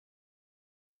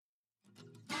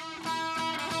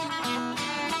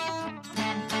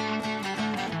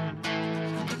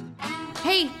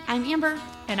I'm Amber.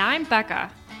 And I'm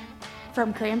Becca.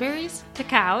 From cranberries to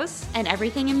cows and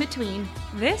everything in between,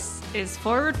 this is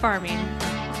Forward Farming.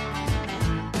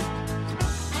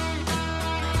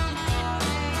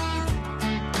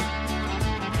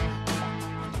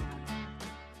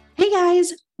 Hey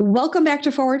guys, welcome back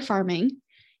to Forward Farming.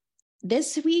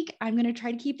 This week, I'm going to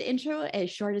try to keep the intro as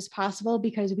short as possible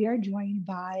because we are joined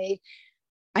by,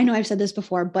 I know I've said this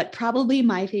before, but probably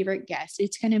my favorite guest.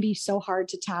 It's going to be so hard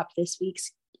to top this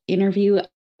week's interview.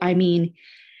 I mean,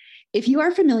 if you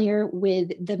are familiar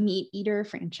with the Meat Eater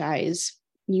franchise,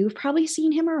 you've probably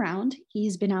seen him around.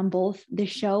 He's been on both the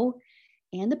show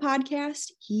and the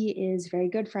podcast. He is very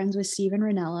good friends with Steven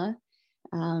Rinella.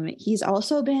 He's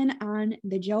also been on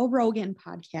the Joe Rogan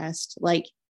podcast, like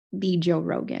the Joe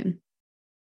Rogan.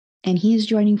 And he's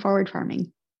joining Forward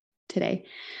Farming today.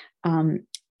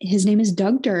 His name is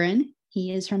Doug Duren.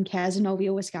 He is from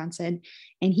Cazenovia, Wisconsin,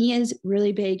 and he is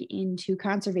really big into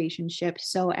conservationship.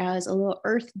 So as a little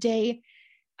Earth Day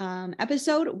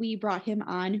episode, we brought him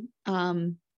on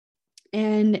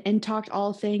and talked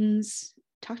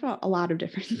about a lot of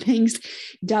different things.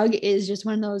 Doug is just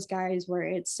one of those guys where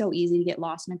it's so easy to get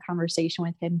lost in a conversation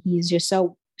with him. He's just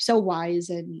so wise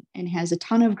and has a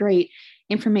ton of great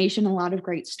information, a lot of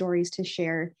great stories to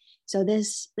share. So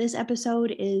this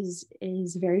episode is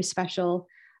very special.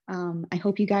 I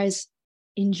hope you guys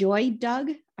enjoyed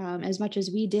Doug as much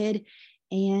as we did.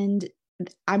 And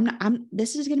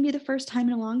this is going to be the first time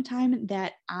in a long time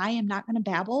that I am not going to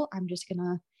babble. I'm just going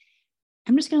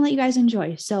to let you guys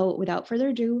enjoy. So without further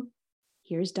ado,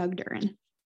 here's Doug Duren.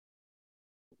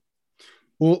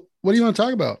 Well, what do you want to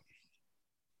talk about?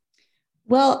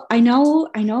 Well, I know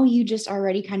you just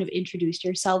already kind of introduced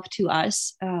yourself to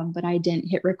us, but I didn't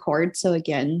hit record. So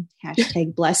again,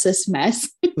 hashtag bless this mess.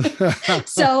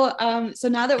 So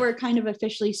now that we're kind of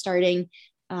officially starting,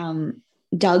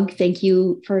 Doug, thank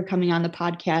you for coming on the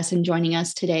podcast and joining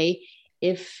us today.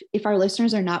 If our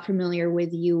listeners are not familiar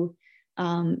with you,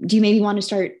 do you maybe want to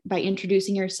start by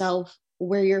introducing yourself,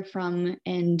 where you're from,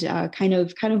 and kind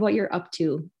of what you're up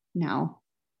to now?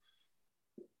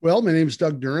 Well, my name is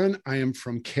Doug Duren. I am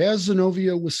from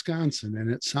Cazenovia, Wisconsin, and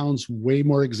it sounds way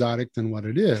more exotic than what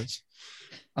it is.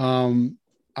 I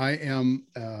am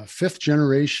fifth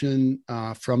generation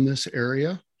from this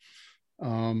area.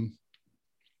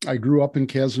 I grew up in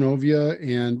Cazenovia,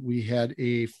 and we had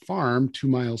a farm 2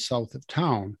 miles south of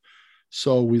town.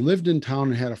 So we lived in town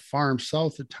and had a farm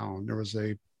south of town. There was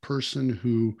a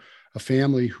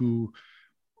family who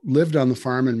lived on the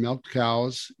farm and milked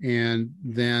cows. And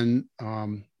then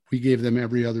we gave them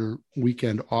every other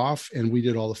weekend off, and we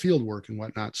did all the field work and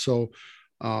whatnot. So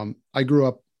I grew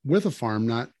up with a farm,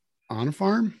 not on a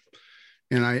farm.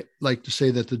 And I like to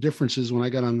say that the difference is when I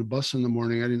got on the bus in the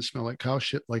morning, I didn't smell like cow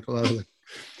shit like a lot of the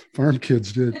farm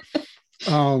kids did.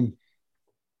 So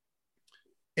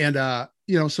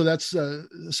that's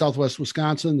Southwest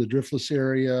Wisconsin, the Driftless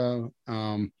area,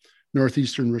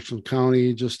 northeastern Richland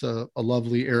County, just a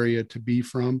lovely area to be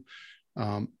from.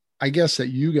 I guess that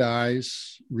you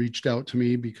guys reached out to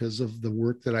me because of the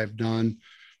work that I've done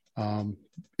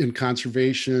in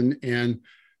conservation and,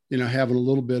 having a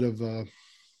little bit of a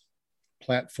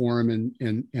platform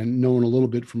and knowing a little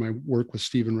bit from my work with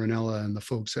Steven Rinella and the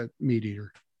folks at Meat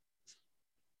Eater.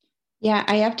 Yeah,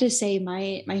 I have to say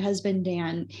my husband,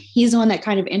 Dan, he's the one that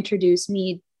kind of introduced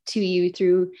me to you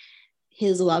through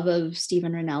his love of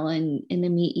Steven Rinella and the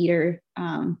Meat Eater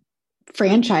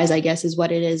franchise, I guess is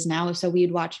what it is now. So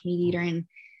we'd watch Meat Eater and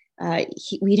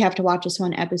we'd have to watch this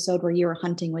one episode where you were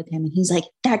hunting with him. And he's like,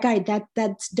 that guy,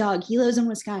 that's Doug. He lives in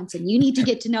Wisconsin. You need to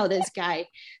get to know this guy.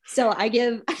 So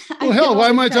why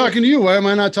am I talking to you? Why am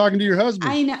I not talking to your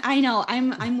husband? I know.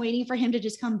 I'm waiting for him to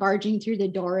just come barging through the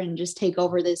door and just take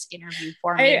over this interview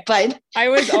for me. But I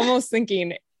was almost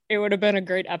thinking it would have been a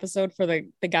great episode for the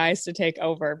guys to take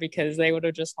over because they would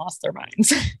have just lost their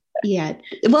minds. Yeah.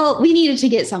 Well, we needed to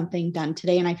get something done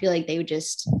today. And I feel like they would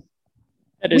just,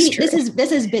 that is true.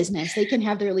 This is business. They can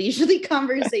have their leisurely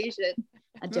conversation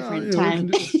a different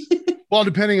time. Well,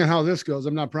 depending on how this goes,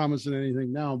 I'm not promising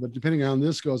anything now, but depending on how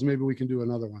this goes, maybe we can do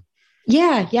another one.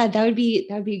 Yeah. That would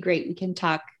be great. We can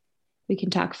talk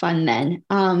fun then.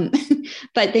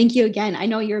 But thank you again. I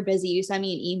know you're busy. You sent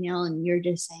me an email and you're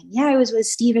just saying, yeah, I was with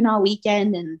Steven all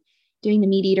weekend and doing the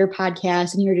Meat Eater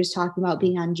podcast, and you're just talking about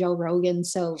being on Joe Rogan.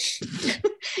 So,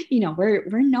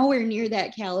 we're nowhere near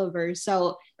that caliber.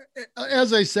 So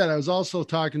as I said, I was also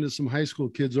talking to some high school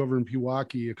kids over in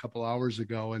Pewaukee a couple hours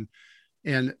ago, and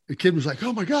the kid was like,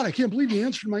 oh my God, I can't believe you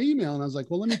answered my email. And I was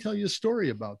like, well, let me tell you a story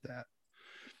about that.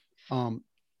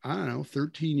 I don't know,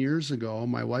 13 years ago,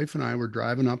 my wife and I were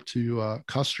driving up to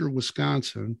Custer,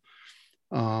 Wisconsin,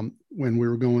 when we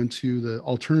were going to the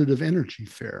Alternative Energy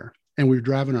Fair. And we were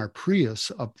driving our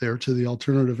Prius up there to the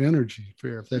Alternative Energy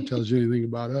Fair, if that tells you anything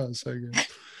about us, I guess.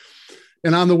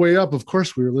 And on the way up, of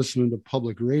course, we were listening to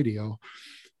public radio.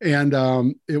 And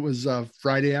it was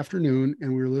Friday afternoon,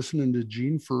 and we were listening to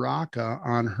Jean Faraka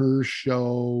on her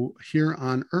show Here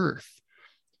on Earth.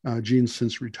 Jean's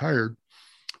since retired.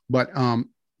 But, and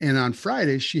on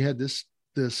Friday, she had this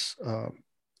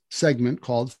segment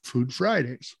called Food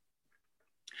Fridays.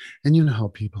 And you know how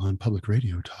people on public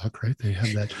radio talk, right? They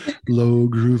have that low,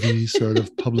 groovy sort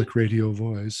of public radio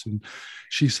voice. And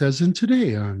she says, and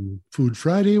today on Food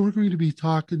Friday, we're going to be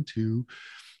talking to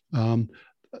a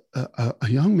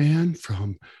young man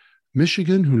from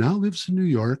Michigan who now lives in New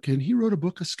York. And he wrote a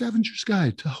book, A Scavenger's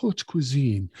Guide to Haute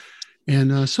Cuisine.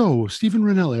 And so Stephen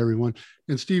Ranella, everyone.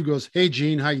 And Steve goes, hey,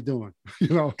 Gene, how you doing?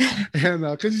 And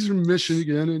because he's from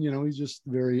Michigan and, he's just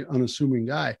a very unassuming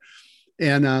guy.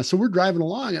 And so we're driving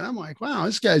along and I'm like, wow,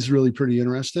 this guy's really pretty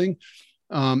interesting.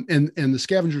 And the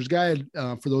Scavenger's Guide,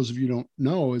 for those of you who don't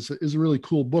know, is a really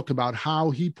cool book about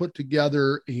how he put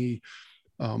together it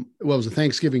was a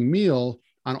Thanksgiving meal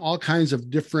on all kinds of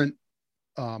different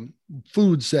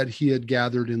foods that he had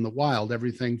gathered in the wild,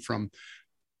 everything from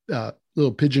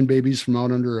little pigeon babies from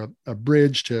out under a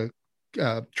bridge to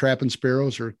trapping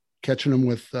sparrows or catching them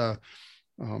with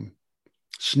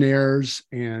snares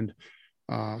and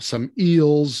some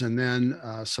eels, and then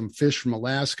some fish from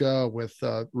Alaska with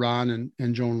Ron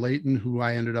and Joan Layton, who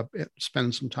I ended up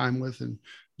spending some time with, and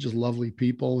just lovely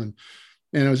people. And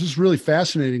it was just really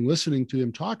fascinating listening to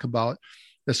him talk about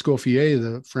Escoffier,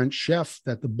 the French chef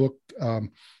that the book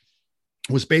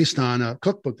was based on, a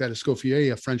cookbook that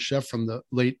Escoffier, a French chef from the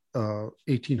late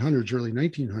 1800s, early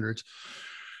 1900s,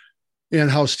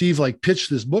 and how Steve pitched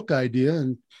this book idea,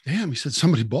 and damn, he said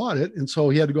somebody bought it. And so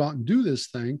he had to go out and do this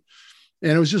thing.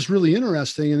 And it was just really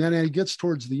interesting. And then he gets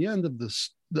towards the end of the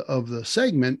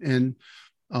segment, and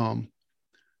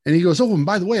he goes, oh, and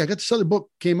by the way, I got this other book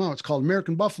came out. It's called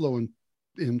American Buffalo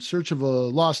in Search of a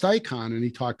Lost Icon. And he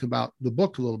talked about the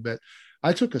book a little bit.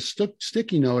 I took a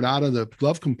sticky note out of the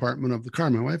glove compartment of the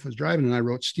car. My wife was driving, and I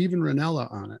wrote Stephen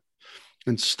Ranella on it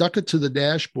and stuck it to the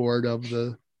dashboard of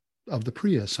the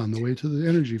Prius on the way to the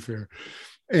Energy Fair.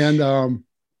 And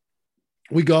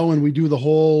we go and we do the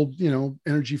whole,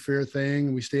 Energy Fair thing.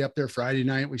 And we stay up there Friday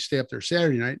night. We stay up there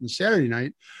Saturday night. And Saturday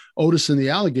night, Otis and the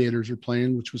Alligators are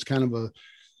playing, which was kind of a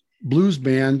blues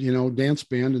band, dance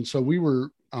band. And so we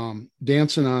were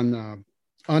dancing on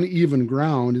uneven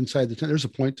ground inside the tent. There's a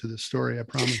point to this story, I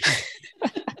promise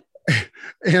you.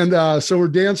 And so we're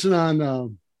dancing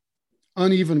on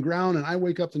uneven ground. And I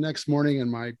wake up the next morning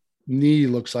and my knee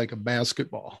looks like a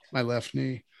basketball, my left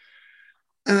knee.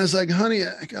 And I was like, honey,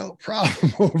 I got a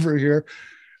problem over here.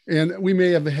 And we may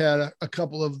have had a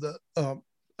couple of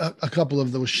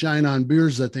those Shine On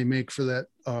beers that they make for that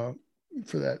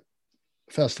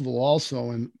festival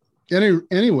also. And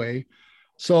anyway,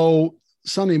 so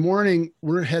Sunday morning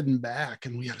we're heading back,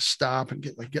 and we had to stop and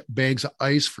get bags of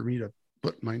ice for me to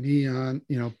put my knee on,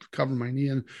 cover my knee.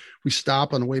 And we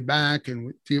stop on the way back,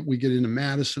 and we get into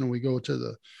Madison, and we go to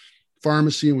the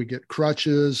pharmacy and we get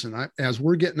crutches. And as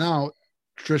we're getting out,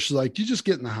 Trish is like, you just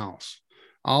get in the house.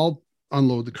 I'll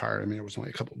unload the car. I mean, it was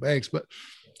only a couple of bags, but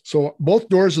so both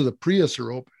doors of the Prius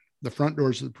are open. The front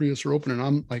doors of the Prius are open, and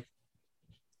I'm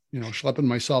schlepping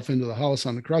myself into the house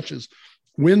on the crutches.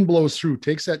 Wind blows through,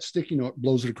 takes that sticky note,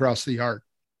 blows it across the yard.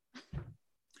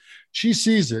 She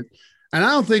sees it. And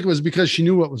I don't think it was because she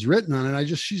knew what was written on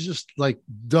it. She's just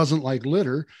doesn't like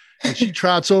litter. And she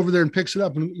trots over there and picks it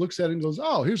up and looks at it and goes,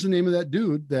 oh, here's the name of that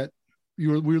dude that we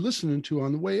were listening to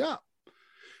on the way up.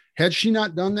 Had she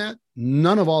not done that,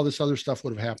 none of all this other stuff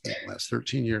would have happened in the last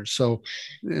 13 years. So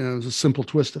it was a simple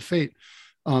twist of fate.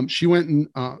 She went and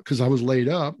because I was laid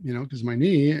up, because of my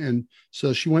knee. And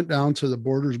so she went down to the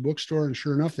Borders bookstore, and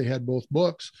sure enough, they had both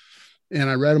books. And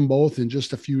I read them both in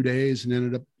just a few days and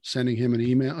ended up sending him an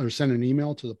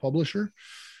email to the publisher.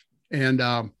 And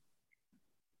lo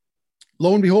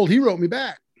and behold, he wrote me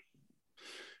back.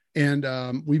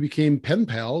 And we became pen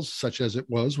pals, such as it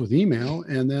was with email.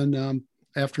 And then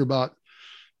after about,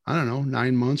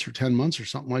 9 months or 10 months or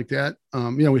something like that,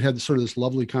 we had this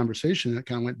lovely conversation that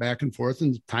kind of went back and forth,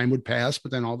 and time would pass,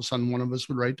 but then all of a sudden one of us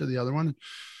would write to the other one.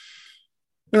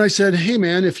 And I said, hey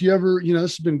man, if you ever,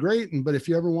 this has been great. But if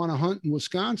you ever want to hunt in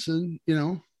Wisconsin,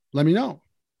 let me know.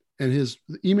 And his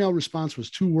email response was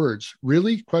 2 words,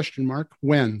 really? ?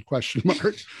 When ?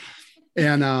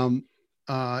 And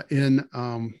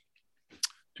in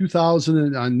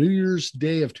 2000 on New Year's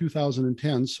Day of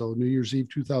 2010, so New Year's Eve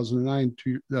 2009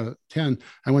 to 10,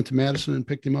 I went to Madison and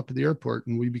picked him up at the airport,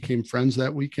 and we became friends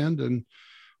that weekend. And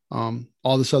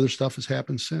all this other stuff has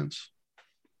happened since.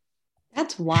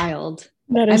 That's wild.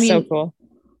 That is so cool.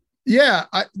 Yeah,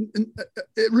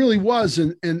 it really was.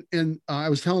 And I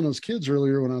was telling those kids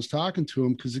earlier when I was talking to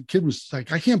them, because the kid was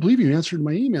like, I can't believe you answered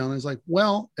my email. And I was like,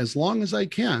 well, as long as I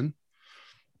can.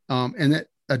 And that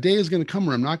a day is going to come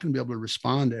where I'm not going to be able to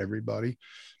respond to everybody,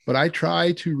 but I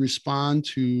try to respond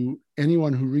to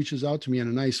anyone who reaches out to me in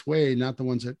a nice way, not the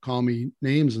ones that call me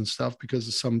names and stuff because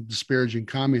of some disparaging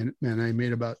comment I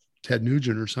made about Ted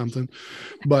Nugent or something.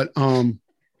 But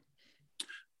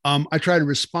I try to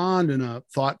respond in a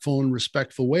thoughtful and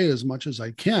respectful way as much as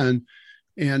I can.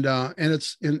 And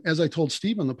as I told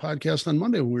Steve on the podcast on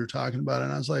Monday when we were talking about it,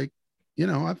 and I was like,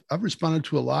 I've responded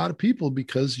to a lot of people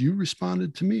because you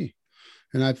responded to me.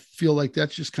 And I feel like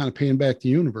that's just kind of paying back the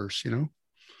universe,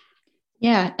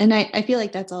 Yeah. And I feel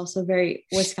like that's also very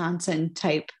Wisconsin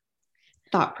type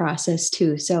thought process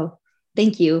too. So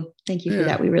thank you. Thank you for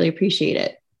that. We really appreciate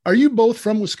it. Are you both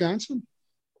from Wisconsin?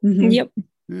 Mm-hmm. Yep.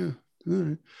 Yeah. All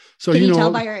right. So can you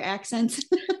tell by our accents?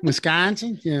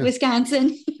 Wisconsin? Yeah.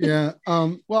 Wisconsin. Yeah.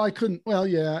 Well, I couldn't. Well,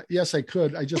 yeah. Yes, I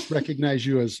could. I just recognize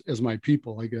you as my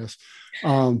people, I guess.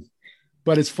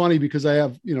 But it's funny because I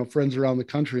have, friends around the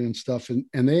country and stuff, and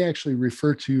they actually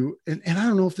refer to, and I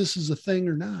don't know if this is a thing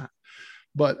or not,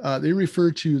 but they refer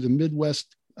to the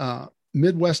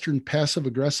Midwestern passive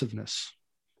aggressiveness.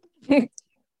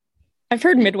 I've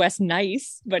heard Midwest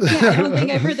nice, but yeah, I don't think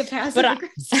I've heard the passive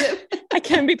aggressive. I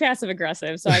can be passive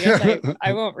aggressive, so I guess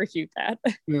I won't refute that.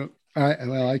 Yeah,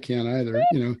 I can't either.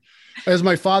 As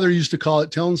my father used to call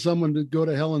it, telling someone to go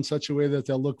to hell in such a way that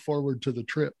they'll look forward to the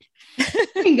trip.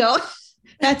 There you go.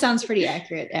 That sounds pretty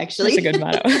accurate, actually. That's a good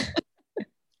motto.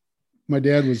 My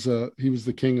dad was he was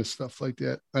the king of stuff like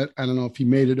that. I don't know if he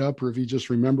made it up or if he just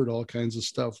remembered all kinds of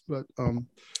stuff, but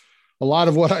a lot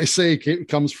of what I say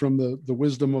comes from the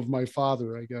wisdom of my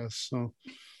father, I guess. So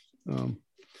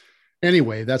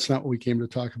anyway, that's not what we came to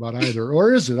talk about either.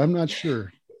 Or is it? I'm not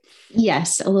sure.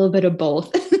 Yes, a little bit of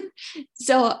both.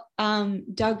 So,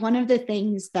 Doug, one of the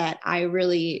things that I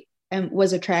really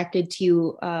was attracted to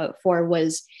you for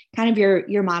was kind of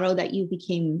your motto that you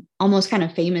became almost kind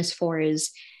of famous for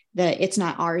is that it's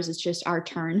not ours, it's just our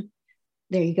turn.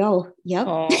 There you go. Yep.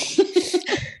 Oh.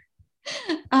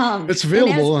 It's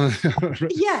available.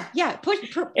 Yeah.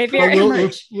 If you're,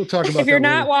 we'll talk about. If you're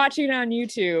not watching on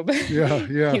YouTube,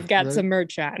 you've got some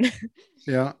merch on.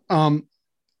 Yeah.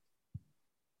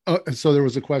 So there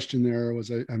was a question there.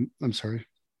 I'm sorry.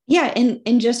 Yeah,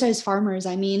 and just as farmers,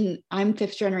 I mean, I'm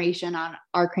 5th generation on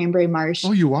our cranberry marsh.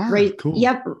 Oh, you are? Cool.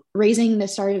 Yep, raising the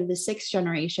start of the 6th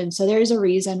generation. So there's a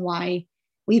reason why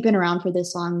we've been around for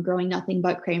this long, growing nothing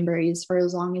but cranberries for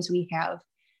as long as we have.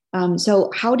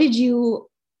 So how did you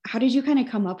kind of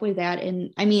come up with that?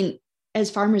 And I mean, as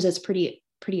farmers, it's pretty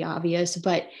obvious,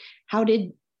 but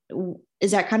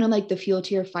is that kind of like the fuel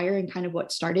to your fire and kind of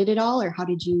what started it all? Or how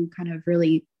did you kind of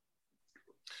really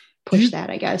push that,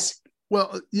 I guess?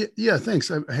 Well, yeah, thanks.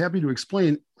 I'm happy to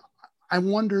explain. I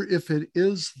wonder if it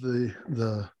is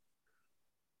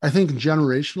I think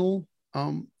generational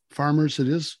farmers,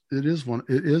 it's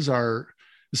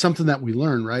something that we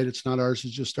learn, right? It's not ours,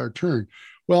 it's just our turn.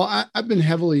 Well, I've been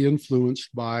heavily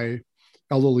influenced by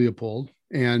Elder Leopold,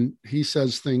 and he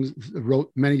wrote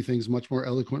many things much more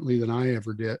eloquently than I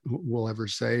will ever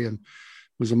say, and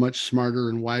was a much smarter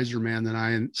and wiser man than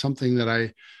I, and something that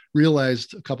I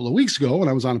realized a couple of weeks ago when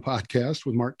I was on a podcast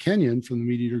with Mark Kenyon from the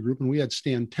Meat Eater Group, and we had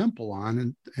Stan Temple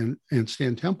on, and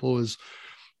Stan Temple is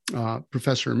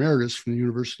professor emeritus from the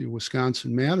University of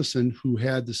Wisconsin-Madison, who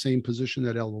had the same position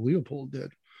that Elder Leopold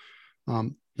did.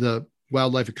 The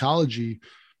wildlife ecology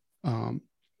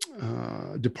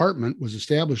department was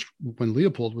established when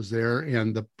Leopold was there,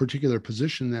 and the particular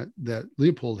position that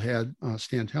Leopold had,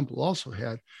 Stan Temple also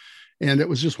had. And it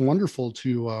was just wonderful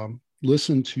to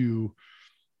listen to.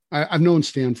 I've known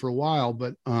Stan for a while,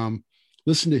 but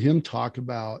listen to him talk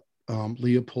about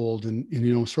Leopold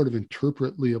and sort of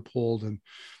interpret Leopold.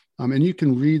 And you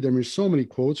can read them. There's so many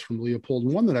quotes from Leopold.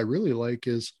 And one that I really like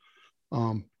is,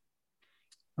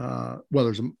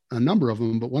 there's a number of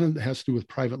them, but one that has to do with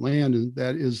private land. And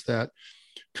that is that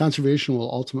conservation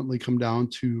will ultimately come down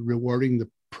to rewarding the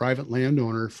private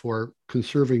landowner for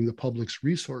conserving the public's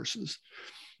resources.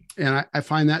 And I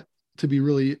find that to be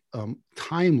really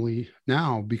timely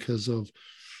now because of,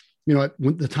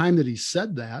 when the time that he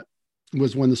said that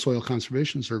was when the Soil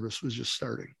Conservation Service was just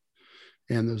starting.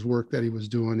 And there's work that he was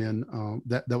doing in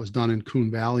that was done in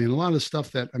Coon Valley, and a lot of stuff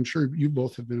that I'm sure you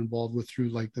both have been involved with through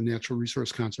like the Natural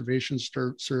Resource Conservation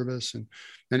Service and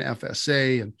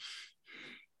FSA. And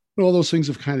all those things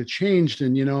have kind of changed.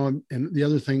 And, and the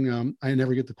other thing, I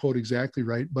never get the quote exactly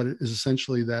right, but it is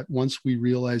essentially that once we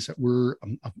realize that we're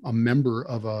a member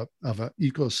of a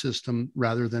ecosystem,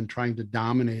 rather than trying to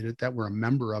dominate it, that we're a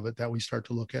member of it, that we start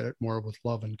to look at it more with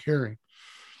love and caring.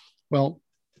 Well,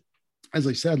 as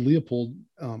I said, Leopold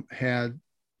had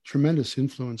tremendous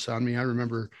influence on me. I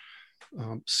remember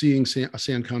seeing a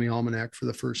Sand County Almanac for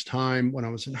the first time when I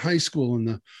was in high school,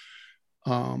 and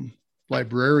the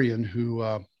librarian who,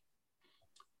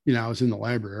 I was in the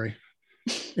library,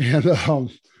 and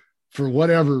for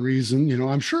whatever reason,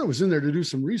 I'm sure it was in there to do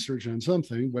some research on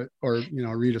something, or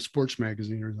read a sports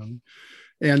magazine or something.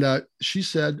 And she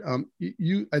said,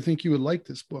 I think you would like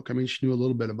this book. I mean, she knew a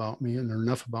little bit about me and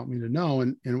enough about me to know,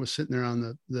 and it was sitting there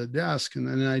on the desk. And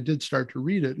then I did start to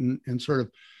read it, and sort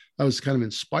of, I was kind of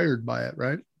inspired by it.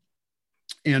 Right.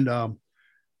 And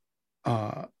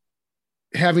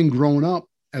having grown up,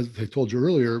 as I told you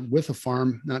earlier, with a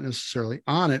farm, not necessarily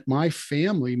on it, my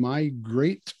family, my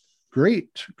great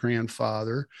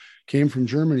grandfather came from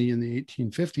Germany in the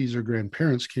 1850s. Our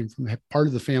grandparents came from, part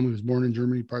of the family was born in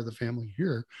Germany, part of the family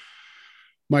here.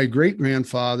 My great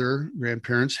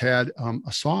grandparents had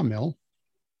a sawmill,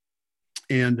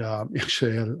 and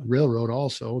actually had a railroad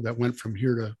also that went from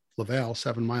here to Laval,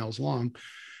 7 miles long,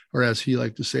 or as he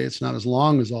liked to say, it's not as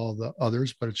long as all the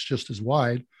others, but it's just as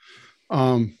wide.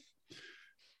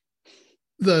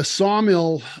 The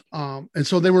sawmill, and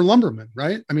so they were lumbermen,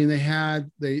 right? I mean,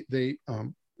 and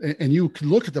you could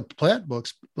look at the plat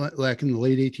books like in the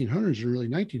late 1800s or early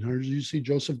 1900s, you see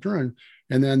Joseph Duren,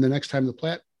 and then the next time the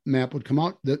plat map would come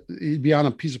out, that he'd be on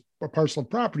a parcel of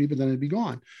property, but then it'd be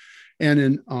gone. And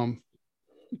in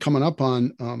coming up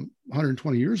on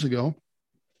 120 years ago,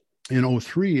 in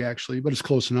 03 actually, but it's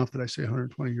close enough that I say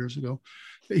 120 years ago,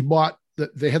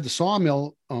 they had the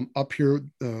sawmill up here,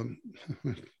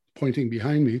 pointing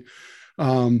behind me,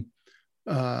 in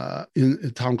a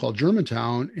town called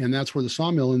Germantown. And that's where the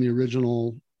sawmill in the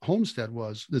original homestead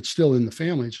was. That's still in the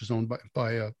family. It's just owned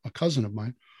by a cousin of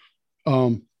mine.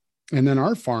 And then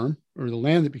our farm, or the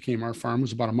land that became our farm,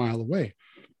 was about a mile away.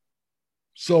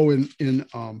 So in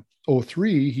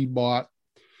 03, he bought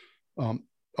a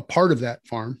part of that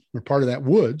farm, or part of that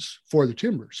woods, for the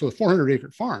timber. So a 400-acre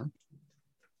farm.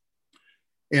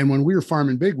 And when we were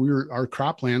farming big, our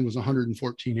cropland was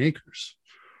 114 acres.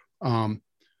 And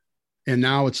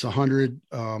now it's 100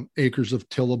 acres of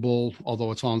tillable,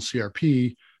 although it's all in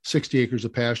CRP, 60 acres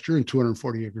of pasture, and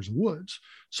 240 acres of woods.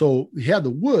 So he had the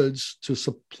woods to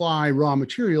supply raw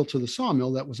material to the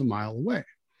sawmill that was a mile away.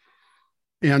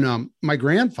 And my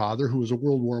grandfather, who was a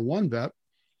World War I vet,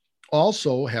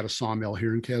 also had a sawmill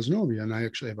here in Cazenovia. And I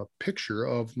actually have a picture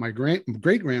of my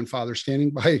great-grandfather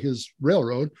standing by his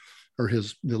railroad, or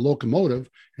the locomotive.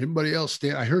 Everybody else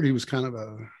I heard he was kind of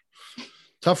a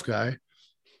tough guy,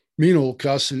 mean old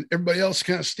cuss, and everybody else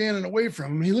kind of standing away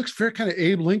from him. He looks very kind of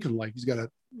Abe Lincoln-like. He's got a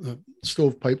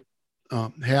stovepipe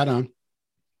hat on.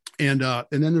 And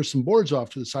then there's some boards off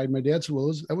to the side. My dad said,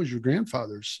 well, that was your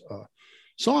grandfather's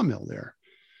sawmill there.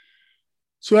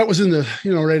 So that was in the,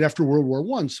 right after World War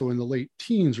I. So in the late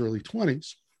teens, early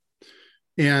 20s.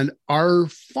 And our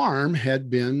farm had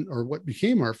been, or what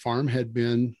became our farm had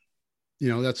been,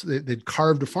 they'd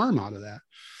carved a farm out of that.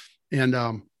 And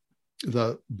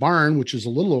the barn, which is a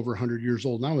little over 100 years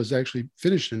old now, is actually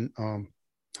finished in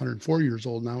 104 years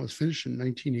old now, is finished in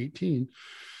 1918.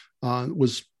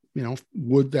 Was,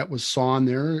 wood that was sawn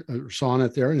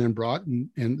it there, and then brought,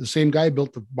 and the same guy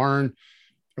built the barn,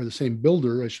 or the same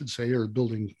builder, I should say, or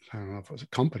building, I don't know if it was a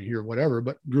company or whatever,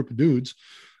 but group of dudes,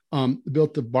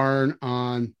 built the barn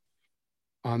on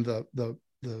the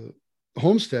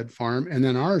homestead farm, and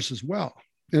then ours as well.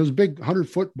 And it was a big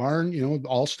 100-foot barn,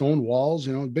 all stone walls,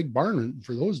 big barn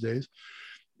for those days.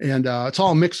 And it's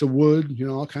all a mix of wood,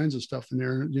 all kinds of stuff in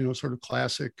there, sort of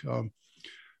classic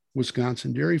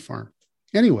Wisconsin dairy farm.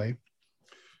 Anyway,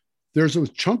 there's a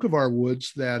chunk of our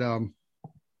woods that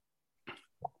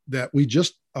we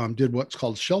just did what's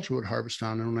called shelterwood harvest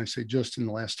on. And when I say just, in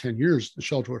the last 10 years, the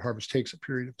shelterwood harvest takes a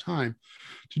period of time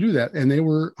to do that. And they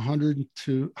were 115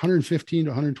 to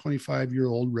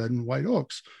 125-year-old red and white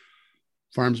oaks.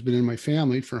 Farm's been in my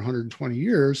family for 120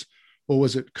 years. Well,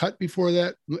 was it cut before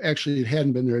that? Actually, it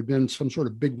hadn't been. There had been some sort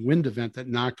of big wind event that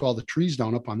knocked all the trees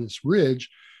down up on this ridge,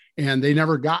 and they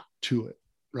never got to it,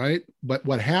 right? But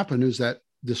what happened is that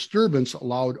disturbance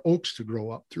allowed oaks to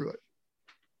grow up through it.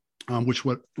 Which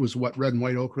was what red and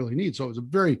white oak really needs. So it was a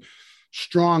very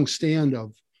strong stand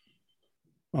of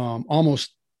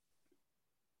almost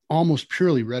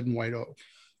purely red and white oak.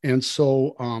 And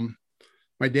so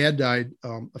my dad died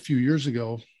a few years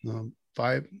ago,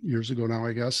 5 years ago now,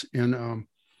 I guess. And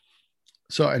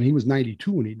So, and he was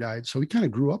 92 when he died. So he kind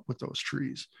of grew up with those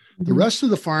trees. Mm-hmm. The rest of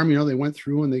the farm, they went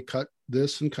through and they cut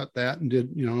this and cut that and did,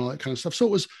 all that kind of stuff. So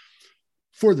it was,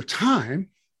 for the time,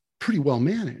 pretty well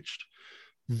managed.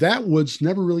 That woods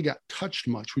never really got touched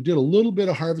much. We did a little bit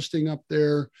of harvesting up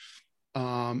there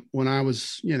when I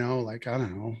was, like, I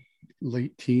don't know,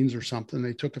 late teens or something.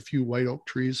 They took a few white oak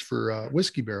trees for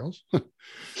whiskey barrels,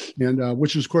 and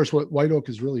which is, of course, what white oak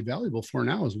is really valuable for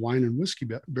now is wine and whiskey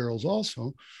barrels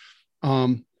also.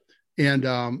 And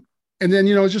then,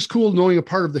 it's just cool knowing a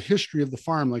part of the history of the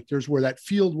farm. Like there's where that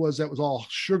field was, that was all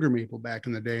sugar maple back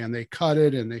in the day, and they cut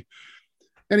it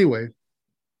anyway.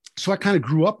 So I kind of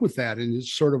grew up with that, and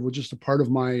it's sort of was just a part of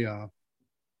my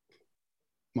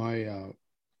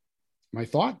my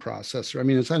thought process. I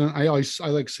mean, I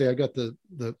like to say I got the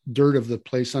dirt of the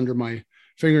place under my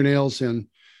fingernails and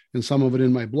some of it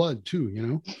in my blood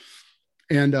too,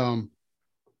 and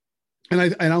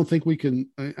I don't think we can,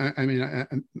 I mean,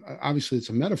 obviously it's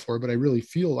a metaphor, but I really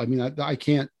feel, I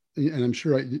can't, and I'm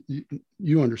sure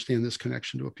you understand this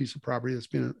connection to a piece of property that's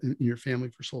been in your family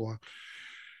for so long.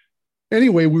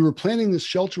 Anyway, we were planning this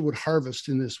shelterwood harvest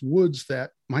in this woods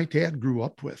that my dad grew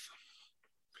up with.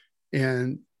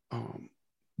 And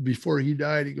before he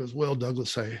died, he goes, "Well,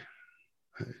 Douglas, I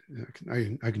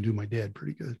can do my dad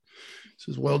pretty good." He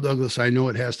says, "Well, Douglas, I know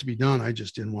it has to be done. I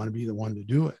just didn't want to be the one to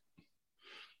do it."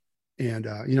 And,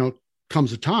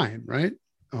 comes a time, right?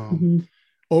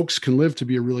 Oaks can live to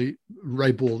be a really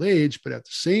ripe old age, but at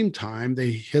the same time,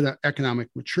 they hit an economic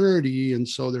maturity. And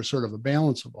so there's sort of a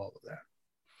balance of all of that.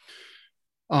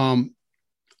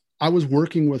 I was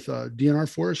working with a DNR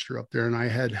forester up there, and I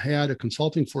had a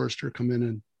consulting forester come in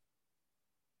and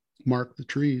mark the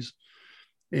trees.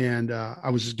 And I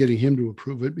was just getting him to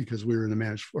approve it because we were in the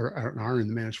managed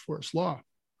forest law.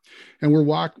 And we're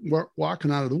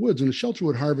walking out of the woods. And a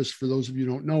shelterwood harvest, for those of you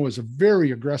who don't know, is a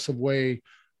very aggressive way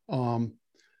and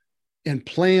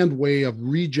planned way of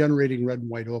regenerating red and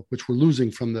white oak, which we're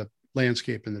losing from the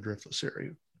landscape in the driftless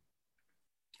area,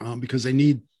 because they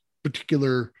need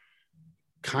particular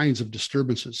kinds of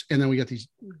disturbances. And then we got these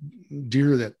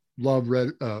deer that love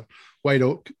white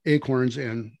oak acorns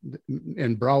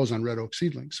and browse on red oak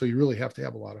seedlings. So you really have to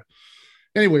have a lot of.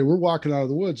 Anyway, we're walking out of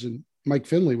the woods, and Mike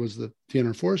Finley was the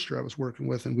DNR forester I was working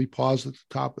with, and we paused at the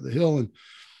top of the hill,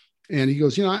 and he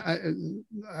goes, I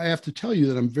have to tell you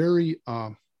that I'm very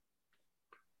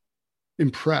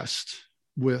impressed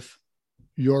with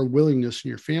your willingness and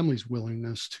your family's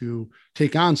willingness to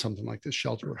take on something like this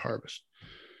shelterwood harvest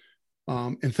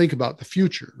and think about the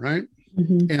future, right?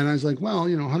 Mm-hmm. And I was like, well,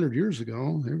 100 years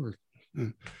ago, they were.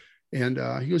 And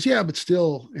he goes, yeah, but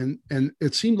still. And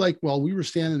it seemed like while we were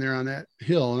standing there on that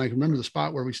hill, and I can remember the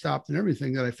spot where we stopped and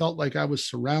everything, that I felt like I was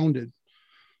surrounded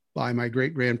by my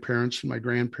great grandparents and my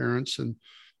grandparents and,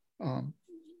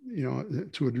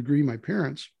 to a degree, my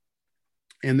parents.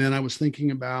 And then I was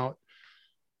thinking about,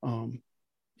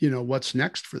 what's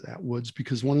next for that woods,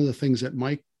 because one of the things that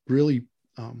Mike really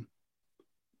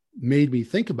made me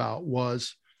think about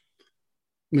was,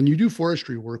 when you do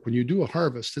forestry work, when you do a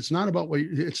harvest, it's not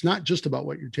just about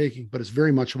what you're taking, but it's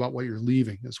very much about what you're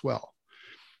leaving as well.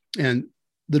 And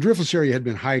the driftless area had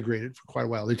been high graded for quite a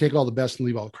while. They take all the best and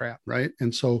leave all the crap, right?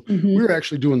 And so we were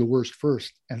actually doing the worst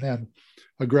first, and then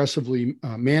aggressively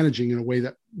managing in a way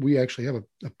that we actually have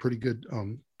a pretty good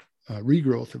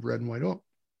regrowth of red and white oak.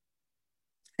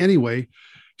 Anyway,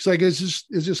 it's like, it's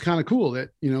just kind of cool that,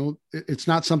 it's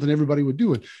not something everybody would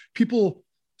do. And people,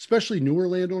 especially newer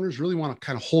landowners, really want to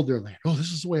kind of hold their land. Oh,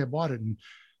 this is the way I bought it. And,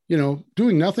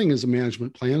 doing nothing is a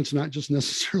management plan. It's not just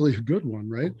necessarily a good one,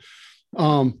 right?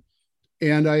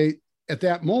 And I, at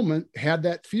that moment, had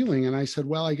that feeling. And I said,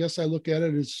 well, I guess I look at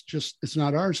it as it's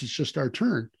not ours. It's just our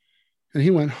turn. And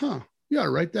he went, yeah,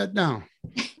 write that down.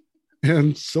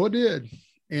 And so it did.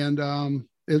 And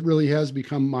it really has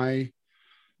become my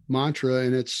mantra,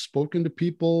 and it's spoken to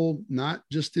people not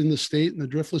just in the state and the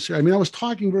driftless area. I mean, I was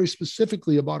talking very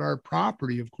specifically about our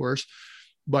property, of course,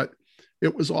 but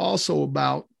it was also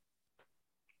about,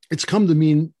 it's come to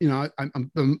mean, I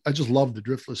just love the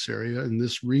driftless area in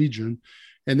this region.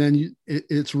 And then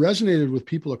it's resonated with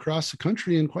people across the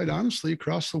country, and quite honestly,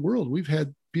 across the world. We've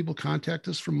had people contact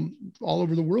us from all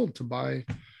over the world to buy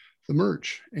the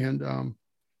merch. And,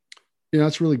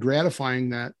 it's really gratifying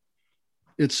that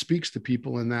it speaks to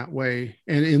people in that way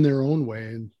and in their own way.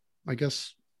 And I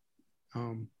guess,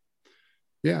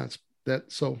 it's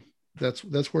that. So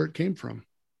that's where it came from.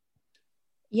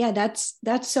 Yeah.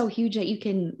 That's so huge that you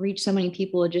can reach so many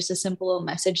people with just a simple little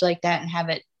message like that and have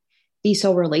it be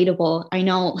so relatable. I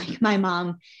know, like, my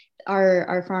mom,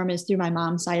 our farm is through my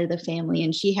mom's side of the family,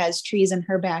 and she has trees in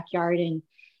her backyard, and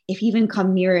if you even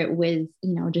come near it with,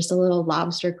 just a little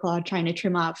lobster claw trying to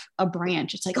trim off a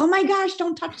branch, it's like, oh my gosh,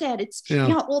 don't touch that. It's,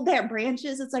 how old that branch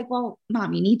is. It's like, well,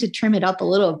 Mom, you need to trim it up a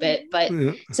little bit. But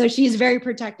so she's very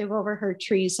protective over her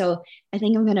trees. So I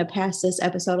think I'm going to pass this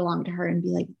episode along to her and be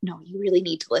like, no, you really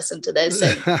need to listen to this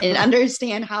and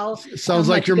understand how. Sounds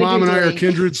like your mom and I are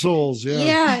kindred souls.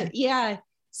 Yeah. Yeah.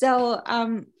 So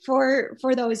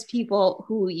for those people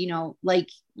who,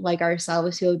 like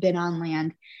ourselves who have been on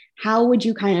land, how would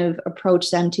you kind of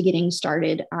approach them to getting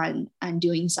started on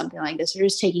doing something like this, or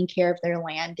just taking care of their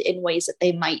land in ways that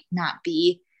they might not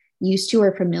be used to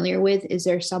or familiar with? Is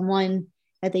there someone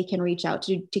that they can reach out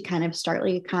to kind of start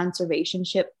like a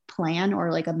conservationship plan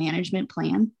or like a management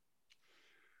plan?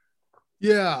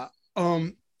 Yeah.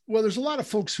 Well, there's a lot of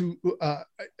folks who,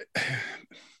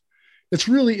 it's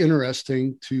really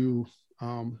interesting to,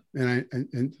 and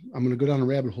I'm going to go down a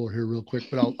rabbit hole here real quick,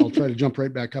 but I'll try to jump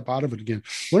right back up out of it again.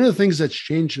 One of the things that's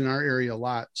changed in our area a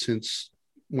lot since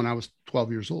when I was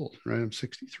 12 years old, right? I'm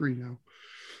 63 now,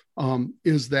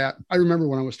 is that I remember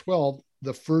when I was 12,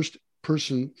 the first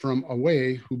person from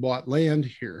away who bought land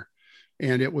here.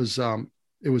 And it was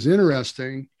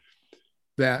interesting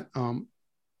that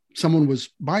someone was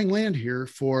buying land here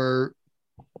for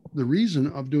the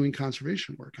reason of doing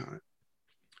conservation work on it.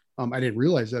 I didn't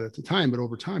realize that at the time, but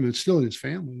over time, it's still in his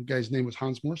family. The guy's name was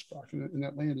Hans Morsbach, and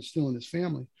that land is still in his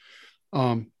family.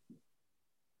 But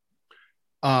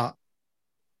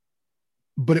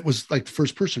it was like the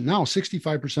first person. Now,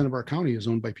 65% of our county is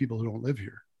owned by people who don't live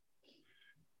here.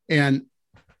 And,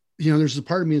 there's a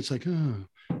part of me, it's like, oh.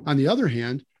 On the other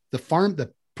hand,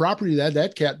 the property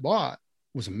that cat bought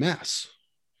was a mess.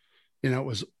 It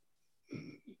was,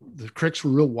 the creeks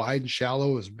were real wide and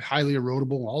shallow. It was highly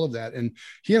erodible, all of that. And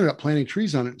he ended up planting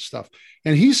trees on it and stuff.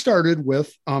 And he started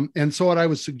with, and so what I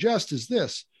would suggest is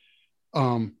this,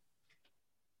 and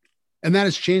that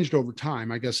has changed over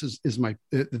time, I guess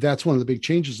that's one of the big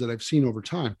changes that I've seen over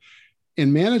time.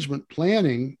 And management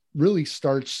planning really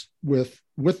starts with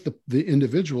the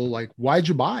individual, like, why'd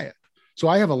you buy it? So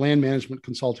I have a land management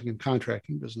consulting and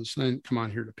contracting business, and I didn't come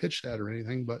on here to pitch that or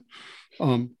anything, but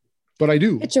I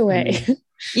do. Pitch away.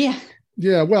 Yeah.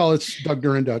 Yeah. Well, it's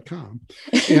DougDuren.com.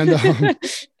 And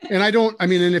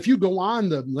if you go on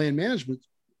the land management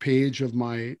page of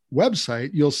my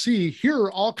website, you'll see here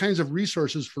are all kinds of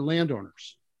resources for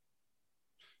landowners.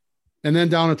 And then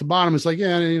down at the bottom, it's like,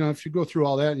 if you go through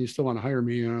all that and you still want to hire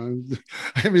me, I'm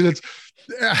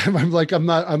like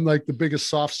the biggest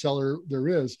soft seller there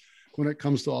is when it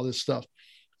comes to all this stuff.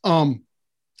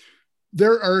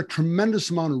 There are a tremendous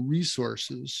amount of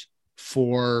resources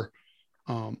for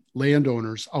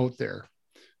landowners out there.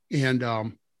 And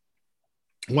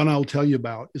one I'll tell you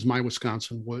about is My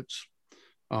Wisconsin Woods.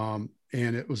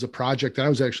 And it was a project that I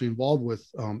was actually involved with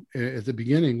at the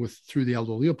beginning through the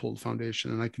Aldo Leopold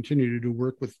Foundation. And I continue to do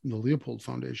work with the Leopold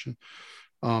Foundation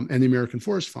and the American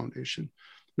Forest Foundation.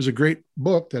 There's a great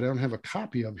book that I don't have a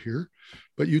copy of here,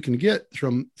 but you can get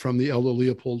from the Aldo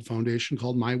Leopold Foundation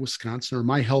called My Wisconsin or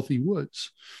My Healthy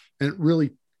Woods. And it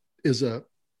really is a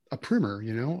primer,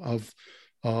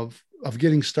 of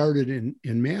getting started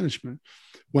in management.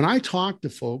 When I talk to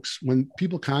folks, when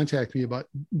people contact me about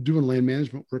doing land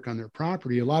management work on their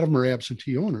property, a lot of them are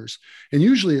absentee owners. And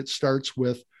usually it starts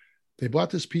with, they bought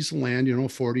this piece of land,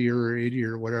 40 or 80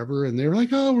 or whatever. And they're like,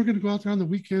 oh, we're going to go out there on the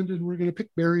weekend and we're going to pick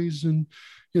berries. And,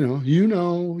 you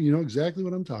know exactly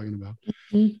what I'm talking about.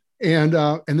 Mm-hmm. And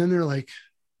then they're like,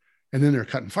 and then they're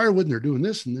cutting firewood and they're doing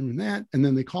this and then that. And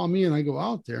then they call me and I go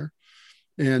out there.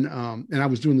 And I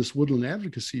was doing this woodland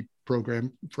advocacy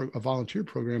program, for a volunteer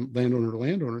program, landowner to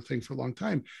landowner thing for a long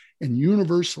time. And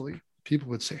universally, people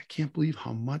would say, I can't believe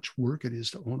how much work it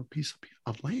is to own a piece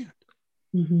of land.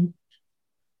 Mm-hmm.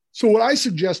 So what I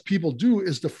suggest people do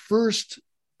is to first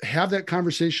have that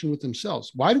conversation with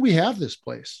themselves. Why do we have this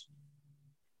place?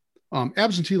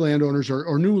 Absentee landowners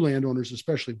or new landowners,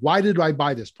 especially, why did I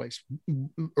buy this place?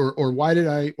 Or why did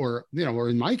I, or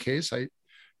in my case,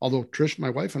 although Trish, my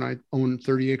wife, and I own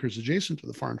 30 acres adjacent to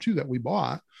the farm too that we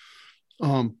bought.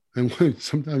 And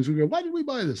sometimes we go, why did we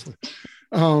buy this?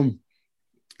 And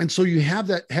so you have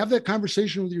that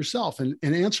conversation with yourself and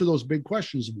answer those big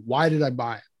questions. Why did I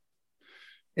buy it?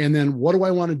 And then what do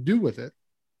I want to do with it?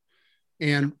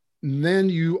 And then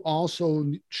you also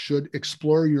should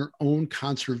explore your own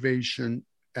conservation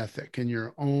ethic and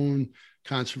your own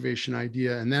conservation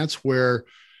idea. And that's where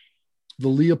the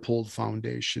Leopold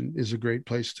Foundation is a great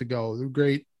place to go. They're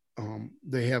great.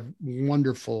 They have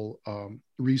wonderful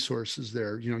resources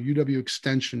there. UW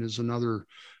Extension is another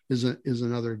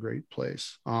great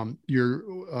place.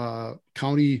 Your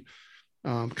county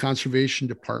Conservation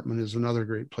Department is another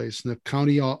great place. And the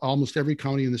county, almost every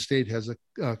county in the state has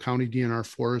a county DNR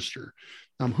forester.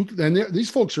 These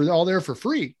folks are all there for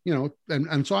free,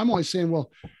 and so I'm always saying,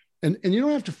 well, and you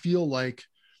don't have to feel like,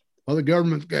 well, the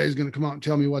government guy is going to come out and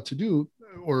tell me what to do,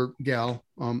 or gal.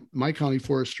 My county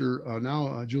forester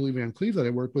now, Julie Van Cleve, that I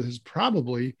work with, is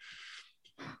probably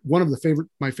one of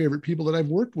my favorite people that I've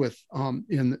worked with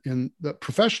in the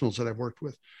professionals that I've worked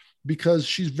with, because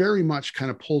she's very much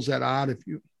kind of pulls that out of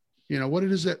you, what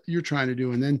it is that you're trying to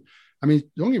do. And then, I mean,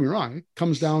 don't get me wrong, it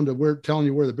comes down to telling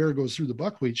you where the bear goes through the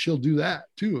buckwheat. She'll do that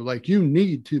too. Like, you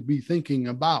need to be thinking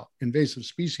about invasive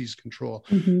species control,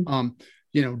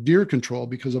 deer control,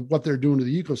 because of what they're doing to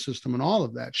the ecosystem and all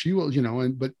of that. She will,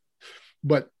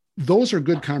 but those are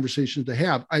good conversations to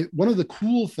have. One of the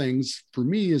cool things for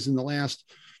me is, in the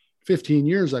last 15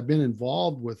 years, I've been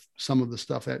involved with some of the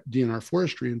stuff at DNR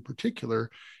Forestry in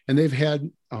particular, and they've had,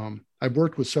 I've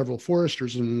worked with several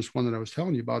foresters, and this one that I was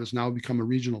telling you about has now become a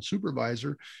regional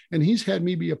supervisor, and he's had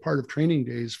me be a part of training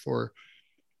days for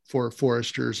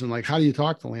foresters, and like, how do you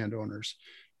talk to landowners?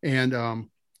 And,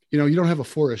 you don't have a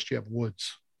forest, you have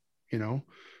woods,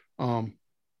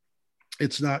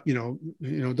 it's not,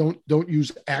 don't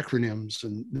use acronyms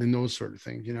and those sort of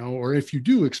things, or if you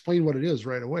do, explain what it is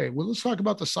right away. Well, let's talk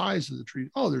about the size of the tree.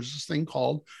 Oh, there's this thing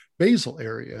called basal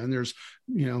area, and there's,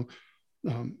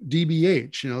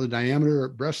 DBH, the diameter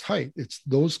of breast height.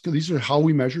 These are how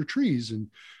we measure trees,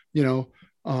 and,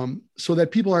 so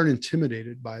that people aren't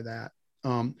intimidated by that.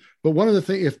 But one of the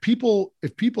things, if people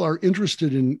are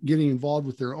interested in getting involved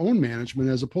with their own management,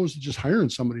 as opposed to just hiring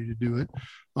somebody to do it,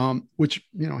 which,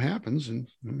 happens, and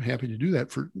I'm happy to do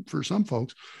that for some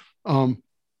folks,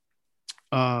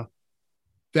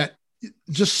 that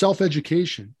just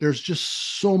self-education. There's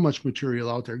just so much material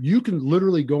out there. You can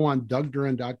literally go on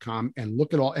DougDuren.com and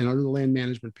look at all, and under the land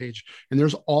management page, and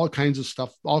there's all kinds of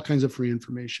stuff, all kinds of free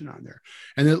information on there.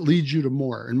 And it leads you to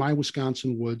more. And My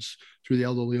Wisconsin Woods through the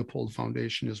Aldo Leopold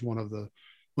Foundation is one of the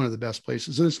best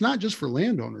places. And it's not just for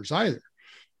landowners either.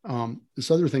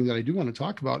 This other thing that I do want to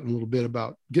talk about in a little bit,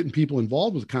 about getting people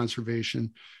involved with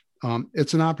conservation.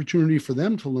 It's an opportunity for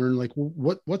them to learn, like,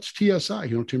 what's TSI,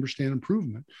 timber stand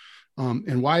improvement.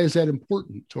 And why is that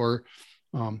important? Or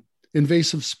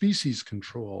invasive species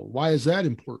control. Why is that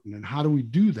important? And how do we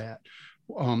do that?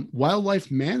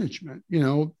 Wildlife management.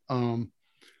 One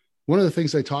of the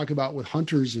things I talk about with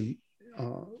hunters and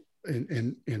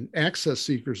access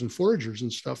seekers and foragers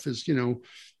and stuff is,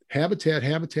 habitat.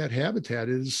 It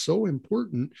is so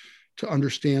important to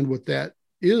understand what that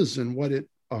is, and what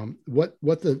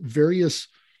the various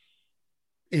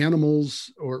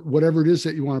animals, or whatever it is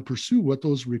that you want to pursue, what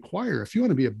those require. If you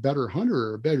want to be a better hunter,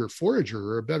 or a better forager,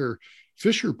 or a better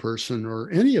fisher person, or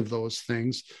any of those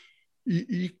things,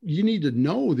 you need to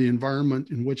know the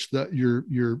environment in which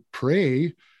your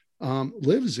prey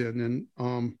lives in.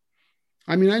 And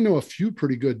I know a few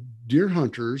pretty good deer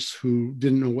hunters who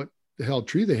didn't know what the hell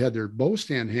tree they had their bow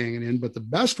stand hanging in, but the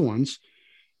best ones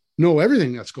know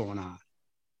everything that's going on.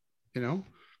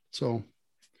 So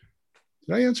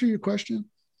did I answer your question?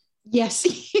 Yes.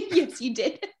 Yes, you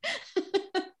did.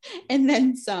 And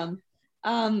then some.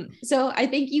 So I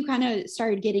think you kind of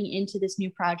started getting into this new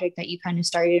project that you kind of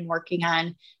started working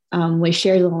on with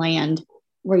Share the Land,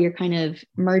 where you're kind of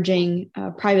merging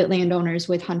private landowners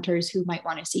with hunters who might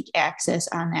want to seek access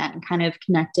on that, and kind of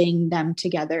connecting them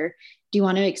together. Do you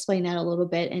want to explain that a little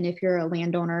bit? And if you're a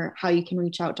landowner, how you can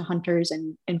reach out to hunters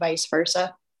and vice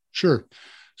versa? Sure.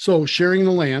 So Sharing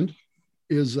the Land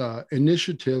is an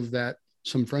initiative that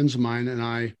some friends of mine and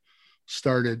I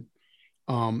started.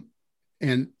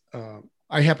 And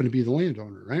I happen to be the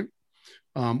landowner, right?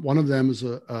 One of them is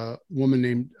a woman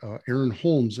named Erin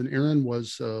Holmes, and Erin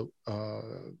was a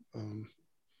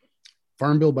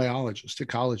farm bill biologist,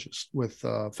 ecologist with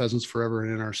Pheasants Forever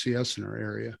and NRCS in our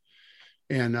area.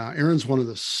 And Erin's one of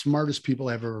the smartest people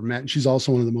I've ever met. And she's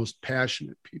also one of the most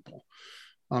passionate people.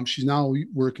 She's now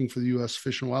working for the U.S.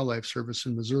 Fish and Wildlife Service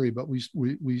in Missouri, but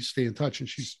we stay in touch, and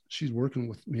she's working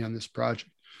with me on this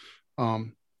project.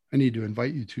 I need to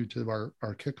invite you to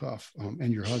our kickoff,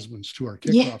 and your husbands to our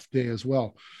kickoff day as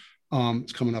well.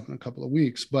 It's coming up in a couple of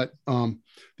weeks. But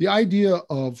the idea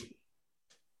of,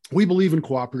 we believe in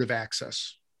cooperative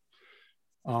access.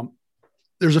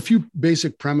 There's a few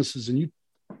basic premises, and you're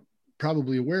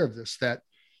probably aware of this, that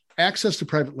access to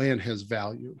private land has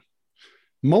value.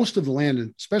 Most of the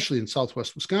land, especially in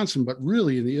Southwest Wisconsin, but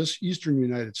really in the Eastern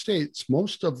United States,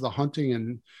 most of the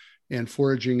hunting and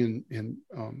foraging and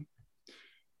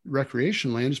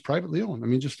recreation land is privately owned.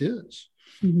 It just is.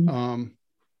 Mm-hmm.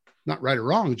 Not right or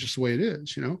wrong, it's just the way it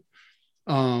is,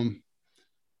 And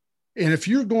if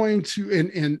you're going to,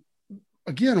 and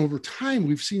again, over time,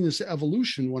 we've seen this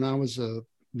evolution. When I was a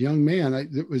young man,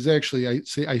 it was actually,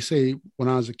 I say when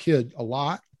I was a kid a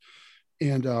lot.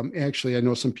 And actually, I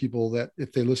know some people that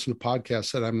if they listen to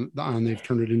podcasts that I'm on, they've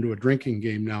turned it into a drinking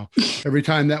game now. Every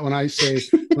time that when I say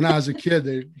when I was a kid,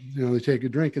 they take a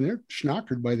drink and they're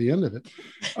schnockered by the end of it.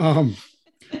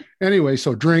 Anyway,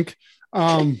 so drink.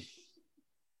 When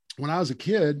I was a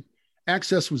kid,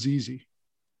 access was easy.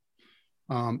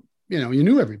 You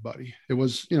knew everybody. It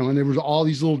was, and there was all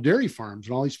these little dairy farms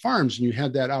and all these farms, and you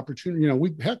had that opportunity.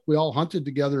 We all hunted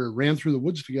together, ran through the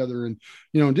woods together, and,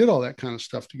 did all that kind of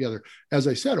stuff together. As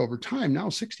I said, over time, now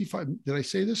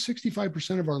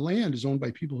 65% of our land is owned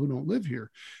by people who don't live here.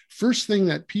 First thing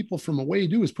that people from away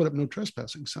do is put up no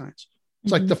trespassing signs.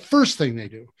 It's like the first thing they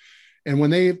do. And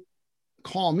when they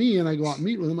call me and I go out and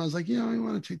meet with them, I was like, I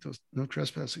want to take those no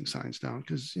trespassing signs down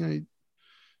because, it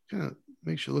kind of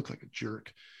makes you look like a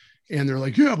jerk. And they're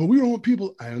like, yeah, but we don't want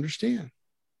people. I understand.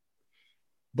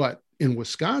 But in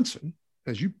Wisconsin,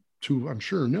 as you two, I'm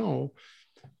sure know,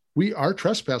 our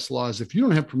trespass laws, if you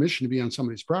don't have permission to be on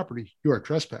somebody's property, you are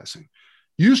trespassing.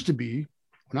 Used to be,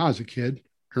 when I was a kid,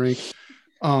 when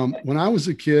I was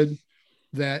a kid,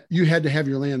 that you had to have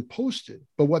your land posted.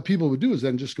 But what people would do is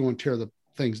then just go and tear the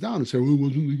things down and say, well, it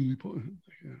wasn't legally posted.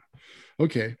 Yeah.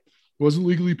 Okay. It wasn't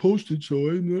legally posted, so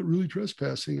I'm not really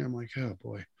trespassing. I'm like, oh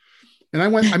boy. And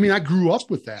I grew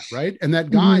up with that, right? And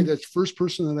that guy, that first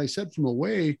person that I said from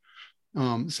away,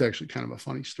 it's actually kind of a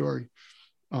funny story.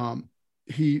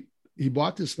 He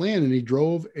bought this land and he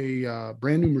drove a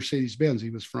brand new Mercedes-Benz. He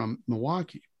was from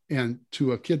Milwaukee. And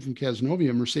to a kid from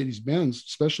Cazenovia, Mercedes-Benz,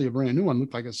 especially a brand new one,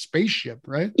 looked like a spaceship,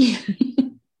 right?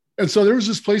 And so there was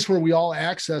this place where we all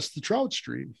accessed the trout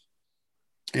stream.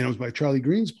 And it was by Charlie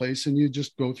Green's place. And you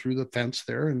just go through the fence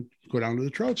there and go down to the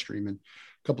trout stream. And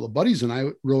a couple of buddies and I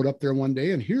rode up there one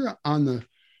day, and here on the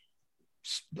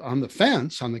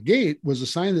fence, on the gate, was a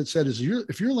sign that said,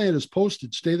 if your land is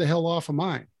posted, stay the hell off of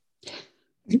mine.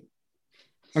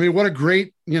 I mean, what a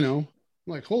great,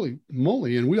 like, holy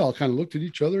moly. And we all kind of looked at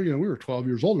each other, we were 12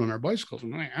 years old on our bicycles.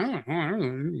 And like, I don't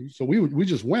know. So we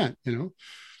just went, Well,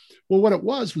 what it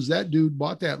was that dude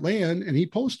bought that land and he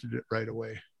posted it right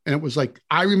away. And it was like,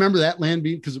 I remember that land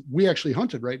being, because we actually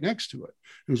hunted right next to it.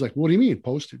 It was like, what do you mean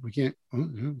posted? We can't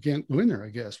go in there, I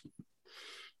guess.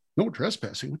 No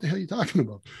trespassing. What the hell are you talking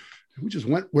about? And we just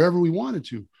went wherever we wanted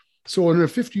to. So in a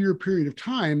 50-year period of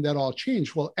time, that all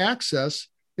changed. Well, access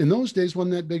in those days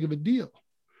wasn't that big of a deal.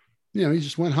 You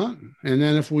just went hunting. And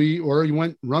then you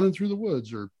went running through the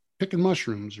woods or picking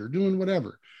mushrooms or doing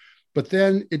whatever. But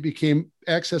then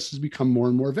access has become more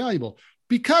and more valuable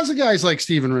because of guys like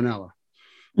Steven Ranella.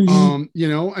 All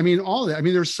that.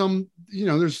 There's some,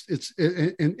 it's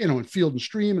in Field and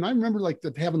Stream. And I remember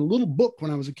having a little book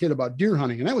when I was a kid about deer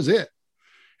hunting, and that was it.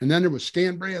 And then there was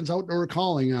Stan Brand's Outdoor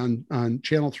Calling on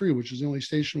Channel 3, which is the only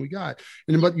station we got.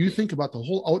 But you think about the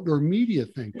whole outdoor media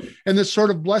thing and this sort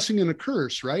of blessing and a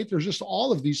curse, right? There's just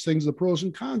all of these things, the pros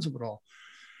and cons of it all.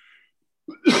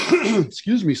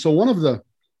 Excuse me. So one of the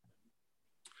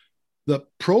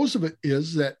pros of it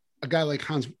is that a guy like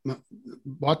Hans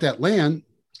bought that land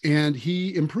and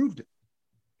he improved it.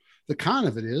 The con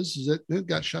of it is that it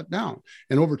got shut down.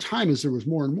 And over time, as there was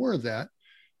more and more of that,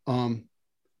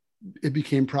 it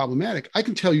became problematic. I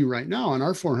can tell you right now on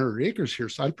our 400 acres here,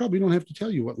 so I probably don't have to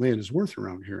tell you what land is worth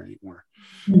around here anymore.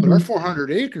 But our 400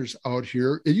 acres out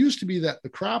here, it used to be that the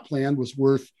cropland was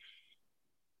worth,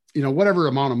 whatever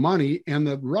amount of money, and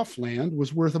the rough land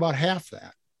was worth about half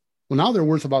that. Well, now they're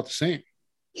worth about the same.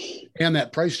 And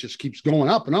that price just keeps going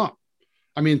up and up.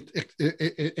 And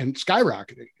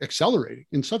skyrocketing, accelerating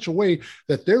in such a way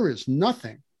that there is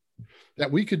nothing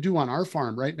that we could do on our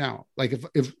farm right now. Like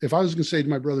if I was going to say to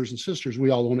my brothers and sisters, we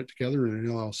all own it together in an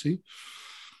LLC,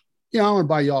 I want to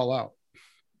buy you all out.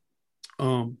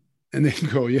 And they can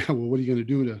go, yeah, well, what are you going to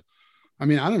do to, I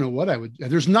don't know what I would,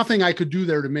 there's nothing I could do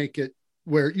there to make it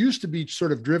where it used to be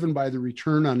sort of driven by the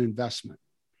return on investment.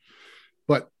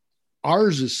 But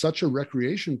ours is such a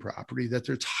recreation property that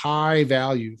there's high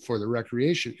value for the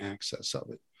recreation access of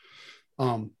it.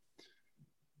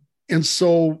 And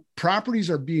so properties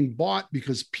are being bought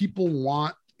because people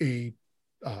want their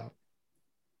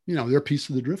piece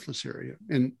of the driftless area.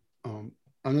 And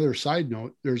another side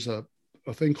note, there's a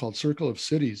thing called Circle of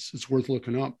Cities. It's worth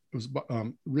looking up. It was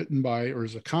written by, or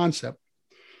is a concept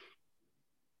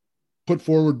put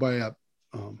forward by a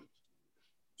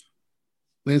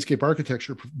landscape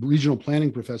architecture regional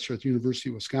planning professor at the University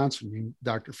of Wisconsin named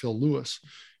Dr. Phil Lewis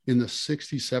in the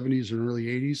 60s, 70s, and early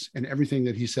 80s. And everything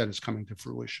that he said is coming to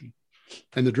fruition.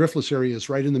 And the driftless area is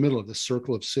right in the middle of this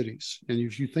circle of cities. And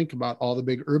if you think about all the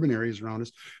big urban areas around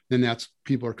us, then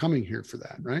people are coming here for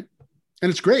that, right? And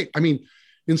it's great. I mean,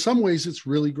 in some ways, it's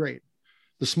really great.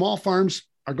 The small farms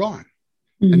are gone.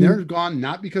 Mm-hmm. And they're gone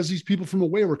not because these people from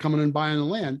away were coming and buying the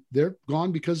land. They're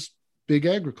gone because big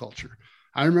agriculture.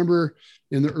 I remember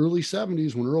in the early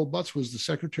 70s when Earl Butz was the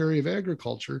Secretary of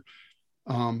Agriculture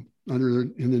in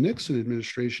the Nixon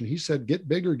administration, he said, get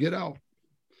big or get out.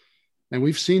 And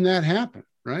we've seen that happen,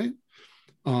 right?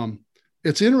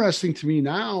 It's interesting to me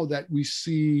now that we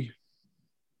see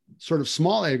sort of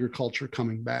small agriculture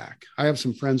coming back. I have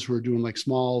some friends who are doing like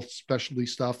small specialty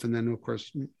stuff. And then of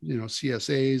course,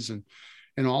 CSAs and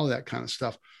all of that kind of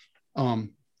stuff.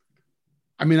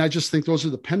 I mean, I just think those are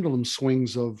the pendulum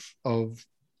swings of the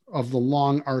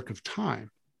long arc of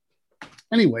time.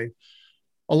 Anyway,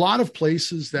 a lot of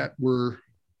places that were,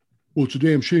 well, it's a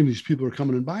damn shame these people are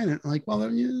coming and buying it. Like, well,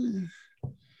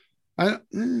 I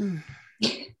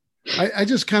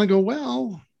just kind of go,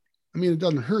 well, I mean, it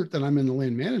doesn't hurt that I'm in the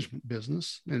land management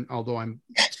business. And although I'm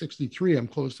 63, I'm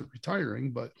close to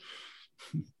retiring, but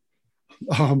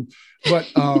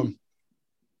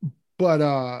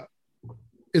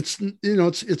it's,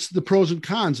 it's the pros and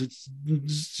cons. It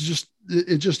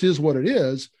just is what it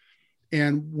is.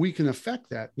 And we can affect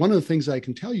that. One of the things I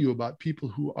can tell you about people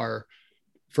who are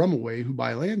from away, who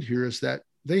buy land here, is that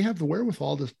they have the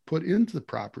wherewithal to put into the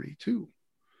property too.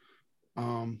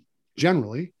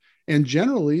 Generally,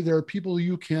 there are people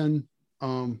you can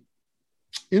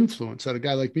influence, that a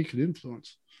guy like me could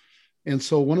influence. And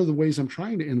so one of the ways I'm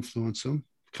trying to influence them,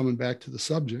 coming back to the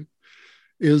subject,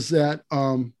 is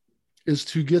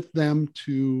to get them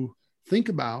to think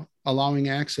about allowing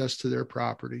access to their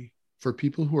property for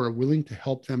people who are willing to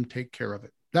help them take care of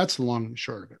it. That's the long and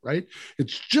short of it, right?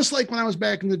 It's just like when I was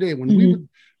back in the day when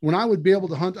when I would be able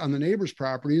to hunt on the neighbor's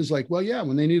property, is like, well, yeah,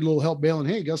 when they need a little help baling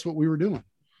hay, guess what we were doing?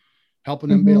 Helping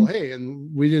them bale hay,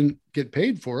 and we didn't get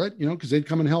paid for it, because they'd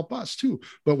come and help us too.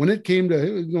 But when it came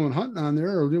to going hunting on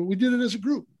there, we did it as a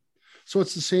group. So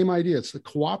it's the same idea. It's the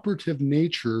cooperative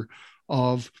nature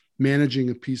of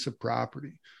managing a piece of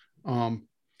property.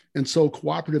 And so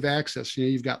cooperative access,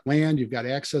 you've got land, you've got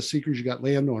access seekers, you've got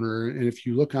landowner. And if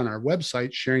you look on our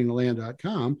website,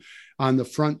 sharingtheland.com, on the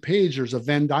front page, there's a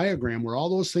Venn diagram where all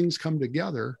those things come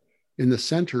together. In the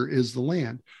center is the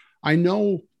land. I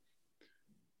know.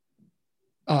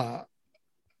 And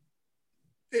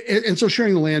so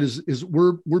sharing the land is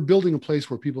we're building a place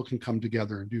where people can come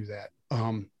together and do that.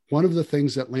 One of the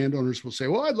things that landowners will say,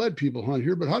 well, I'd let people hunt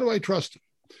here, but how do I trust them?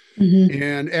 Mm-hmm.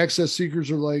 And access seekers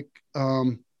are like,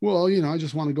 well, I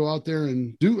just want to go out there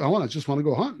and just want to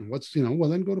go hunting. Well,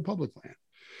 then go to public land.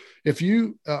 If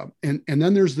you, and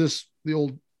then there's the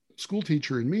old school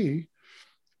teacher in me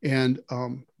and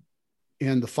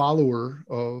the follower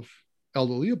of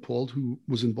Aldo Leopold, who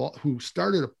was involved, who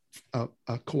started a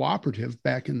cooperative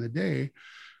back in the day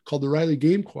called the Riley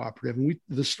Game Cooperative. And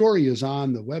the story is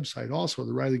on the website also,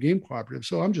 the Riley Game Cooperative.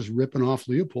 So I'm just ripping off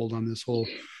Leopold on this whole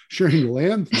sharing the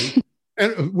land thing.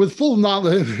 And with full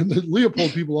knowledge, the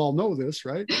Leopold people all know this,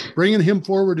 right? Bringing him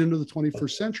forward into the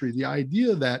 21st century. The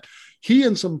idea that he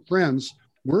and some friends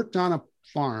worked on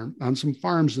some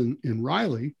farms in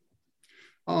Riley,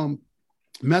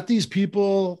 met these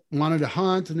people, wanted to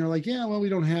hunt, and they're like, yeah, well, we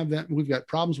don't have that. We've got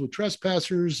problems with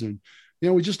trespassers, and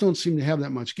we just don't seem to have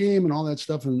that much game and all that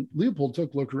stuff. And Leopold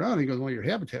took a look around and he goes, well, your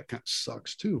habitat kind of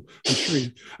sucks too.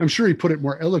 I'm sure he put it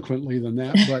more eloquently than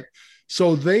that. But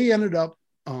so they ended up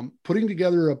putting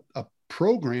together a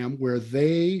program where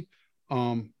they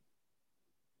worked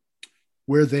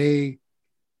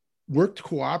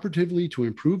cooperatively to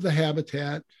improve the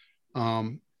habitat.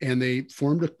 And they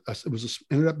formed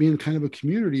ended up being kind of a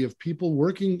community of people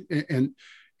working, and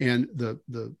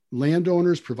the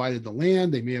landowners provided the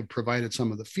land. They may have provided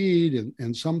some of the feed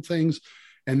and some things.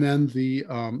 And then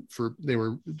they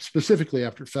were specifically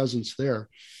after pheasants there.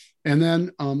 And then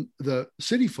the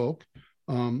city folk,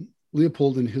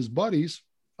 Leopold and his buddies,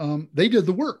 they did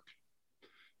the work.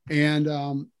 And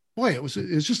boy, it was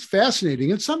just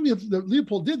fascinating. It's something that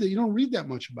Leopold did that you don't read that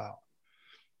much about.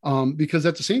 Because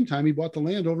at the same time, he bought the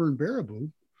land over in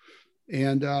Baraboo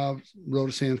and wrote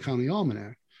a Sand County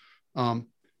Almanac.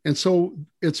 And so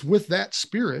it's with that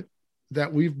spirit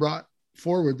that we've brought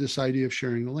forward this idea of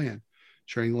sharing the land,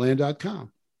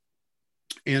 sharingtheland.com.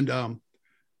 And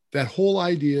that whole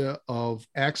idea of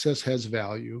access has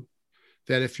value,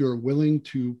 that if you're willing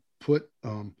to put,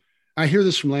 I hear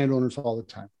this from landowners all the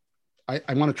time.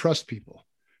 I want to trust people.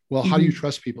 Well, how do you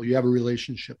trust people? You have a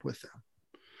relationship with them.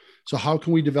 So how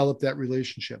can we develop that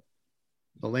relationship?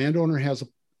 The landowner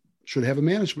should have a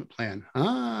management plan.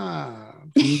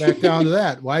 Coming back down to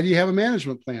that. Why do you have a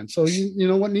management plan? So you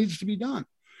know what needs to be done.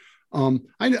 I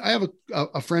have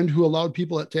a friend who allowed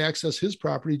people to access his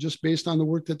property just based on the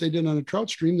work that they did on a trout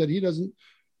stream that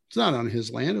it's not on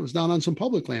his land. It was down on some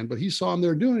public land, but he saw him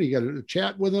there doing it. He got a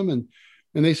chat with him, and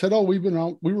they said, oh, we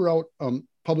were out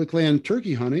public land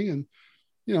turkey hunting, and,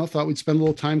 thought we'd spend a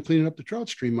little time cleaning up the trout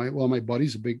stream. My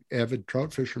buddy's a big avid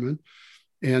trout fisherman.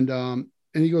 And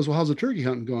he goes, well, how's the turkey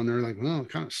hunting going? They're like, well, it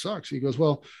kind of sucks. He goes,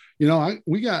 well, I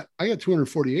got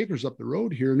 240 acres up the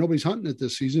road here. Nobody's hunting it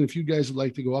this season. If you guys would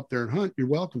like to go up there and hunt, you're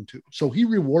welcome to. So he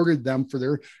rewarded them for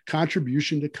their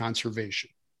contribution to conservation.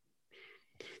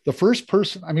 The first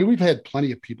person, we've had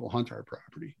plenty of people hunt our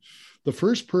property. The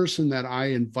first person that I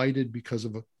invited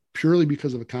purely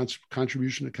because of a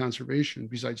contribution to conservation,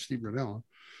 besides Steve Granella,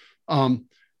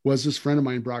 was this friend of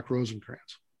mine, Brock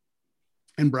Rosenkrantz.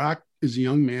 And Brock is a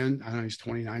young man. I don't know, he's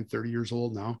 29, 30 years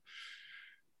old now.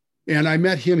 And I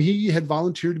met him. He had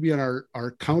volunteered to be on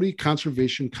our county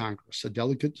conservation congress, a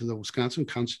delegate to the Wisconsin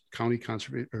County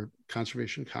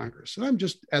Conservation Congress. And I'm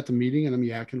just at the meeting and I'm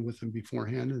yakking with him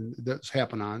beforehand. And that's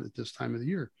happened on at this time of the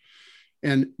year.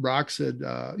 And Brock said,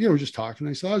 we're just talking.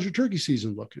 I said, how's your turkey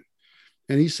season looking?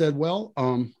 And he said, well,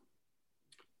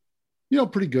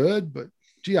 pretty good, but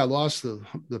gee, I lost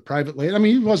the private land.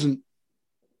 He wasn't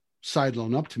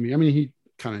sideline up to me. He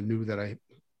kind of knew that I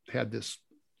had this.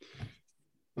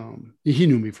 He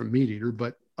knew me from Meat Eater,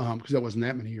 but because that wasn't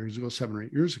that many years ago, 7 or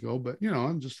 8 years ago. But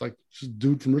I'm just like this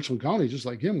dude from Richland County, just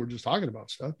like him. We're just talking about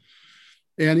stuff.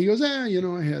 And he goes, I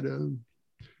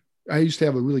used to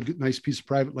have a really good, nice piece of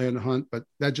private land to hunt, but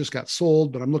that just got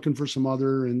sold. But I'm looking for some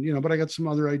other, but I got some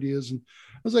other ideas. And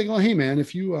I was like, oh, hey man,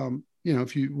 if you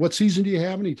what season do you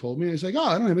have? And he told me, and he's like, oh,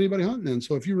 I don't have anybody hunting then.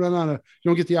 So if you you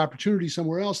don't get the opportunity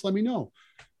somewhere else, let me know.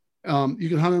 You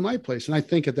can hunt in my place. And I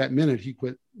think at that minute he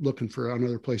quit looking for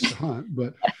another place to hunt,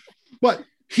 but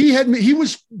he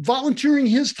was volunteering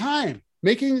his time,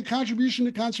 making a contribution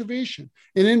to conservation.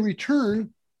 And in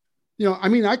return,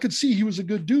 I could see he was a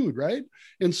good dude. Right.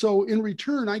 And so in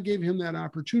return, I gave him that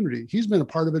opportunity. He's been a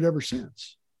part of it ever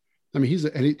since. and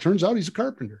it turns out he's a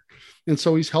carpenter. And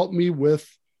so he's helped me with,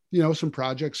 some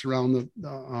projects around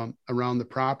the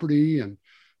property. And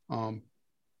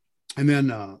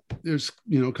then there's,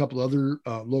 a couple other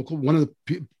local, one of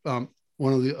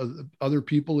the other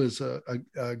people is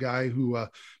a guy who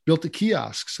built the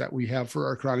kiosks that we have for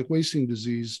our chronic wasting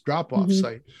disease drop-off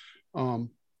site.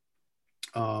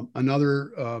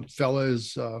 Another fella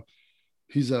is,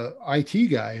 he's a IT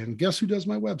guy, and guess who does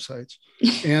my websites?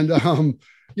 And,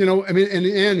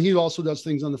 and he also does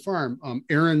things on the farm.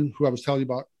 Erin, who I was telling you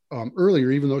about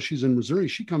earlier, even though she's in Missouri,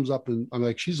 she comes up and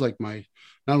she's like not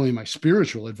only my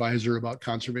spiritual advisor about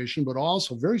conservation, but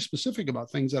also very specific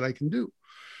about things that I can do,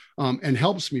 and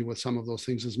helps me with some of those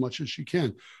things as much as she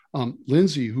can.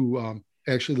 Lindsay, who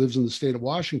actually lives in the state of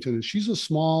Washington, and she's a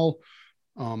small,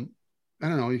 I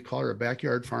don't know, you call her a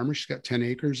backyard farmer. She's got 10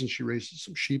 acres and she raises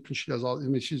some sheep, and she does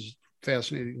she's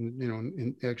fascinating,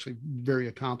 and actually very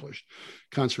accomplished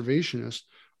conservationist.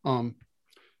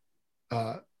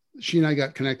 She and I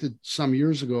got connected some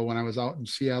years ago when I was out in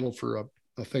Seattle for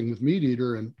a thing with Meat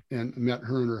Eater, and met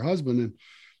her and her husband,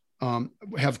 and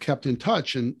have kept in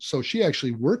touch. And so she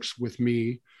actually works with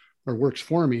me, or works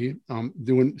for me,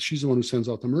 she's the one who sends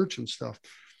out the merch and stuff.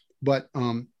 But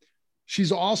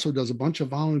she's also does a bunch of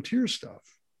volunteer stuff.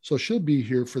 So she'll be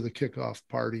here for the kickoff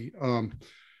party. And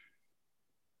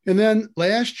then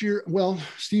last year,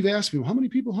 Steve asked me, well, how many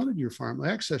people hunted your farm,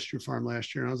 accessed your farm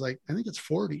last year? And I was like, I think it's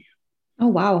 40. Oh,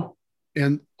 wow.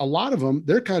 And a lot of them,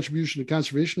 their contribution to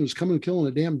conservation was coming and killing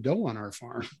a damn doe on our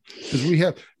farm. Because we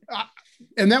have,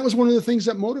 and that was one of the things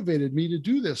that motivated me to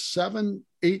do this.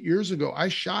 8 years ago, I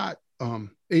shot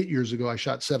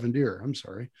 7 deer. I'm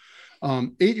sorry.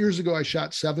 8 years ago, I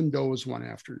shot 7 does one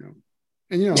afternoon.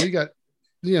 And, you got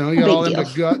all in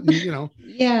the gut, and,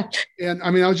 yeah. And I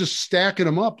was just stacking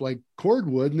them up like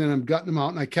cordwood, and then I'm gutting them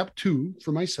out, and I kept 2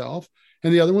 for myself.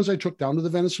 And the other ones I took down to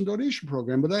the venison donation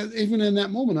program. But even in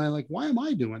that moment, why am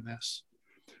I doing this?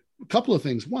 A couple of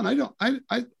things. One, I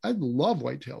love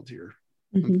white-tailed deer.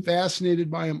 Mm-hmm. I'm fascinated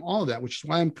by them, all of that, which is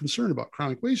why I'm concerned about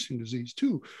chronic wasting disease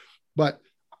too. But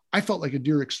I felt like a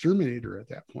deer exterminator at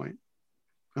that point.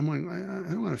 I'm like, I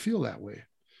don't want to feel that way.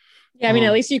 Yeah.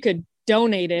 At least you could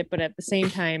donate it, but at the same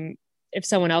time, if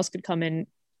someone else could come and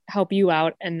help you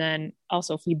out and then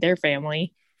also feed their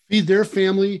family,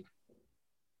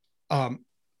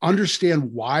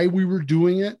 understand why we were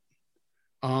doing it.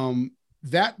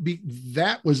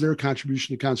 That was their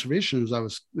contribution to conservation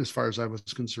as far as I was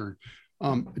concerned.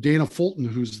 Dana Fulton,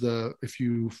 who's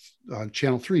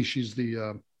Channel 3, she's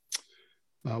the,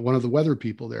 one of the weather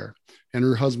people there, and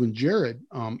her husband, Jared,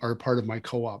 are part of my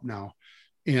co-op now.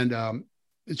 And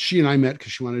she and I met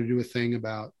because she wanted to do a thing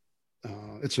about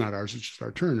It's Not Ours, It's Just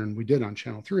Our Turn. And we did on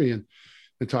Channel 3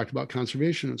 and talked about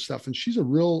conservation and stuff. And she's a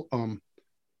real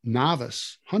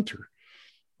novice hunter.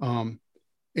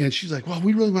 And she's like, well,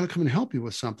 we really want to come and help you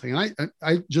with something. And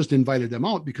I just invited them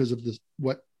out because of this,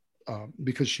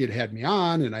 because she had me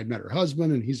on, and I met her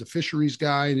husband, and he's a fisheries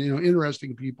guy, and,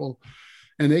 interesting people.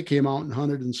 And they came out and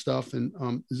hunted and stuff.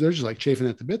 And they're just like chafing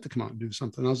at the bit to come out and do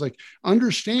something. I was like,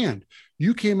 understand,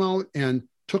 you came out and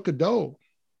took a doe.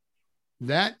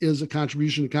 That is a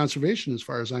contribution to conservation as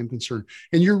far as I'm concerned.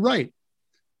 And you're right.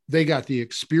 They got the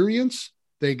experience.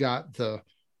 They got the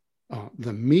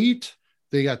meat.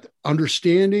 They got the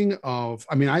understanding of,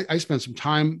 I spent some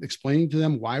time explaining to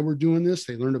them why we're doing this.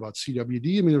 They learned about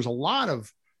CWD. There's a lot of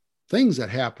things that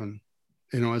happen,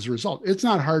 as a result. It's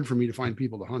not hard for me to find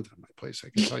people to hunt on my place. I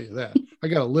can tell you that. I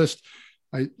got a list.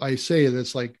 I say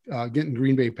that's like getting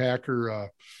Green Bay Packer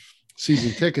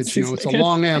season tickets. It's a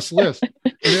long ass list.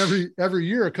 And every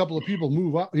year, a couple of people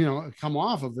move up, come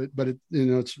off of it. But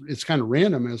it's kind of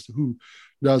random as to who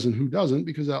does and who doesn't,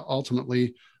 because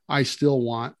ultimately I'm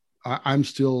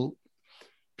still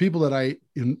people that I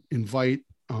invite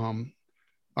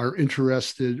are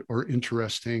interested or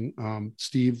interesting.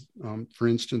 Steve, for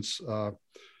instance,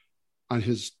 on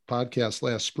his podcast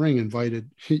last spring, invited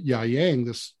Ya Yang,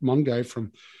 this Hmong guy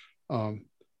from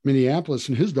Minneapolis,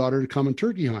 and his daughter to come and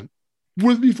turkey hunt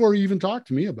with me before he even talked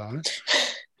to me about it.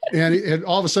 And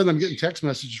all of a sudden I'm getting text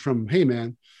messages from him, hey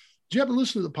man, did you ever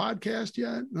listen to the podcast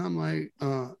yet? And I'm like,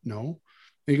 no.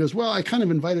 And he goes, well, I kind of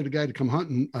invited a guy to come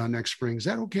hunting next spring. Is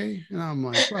that okay? And I'm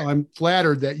like, well, I'm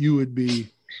flattered that you would be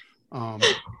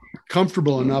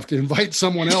comfortable enough to invite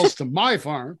someone else to my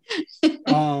farm.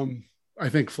 I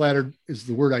think flattered is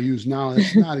the word I use now.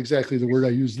 That's not exactly the word I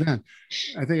used then.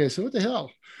 I think I said, what the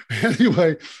hell?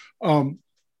 Anyway,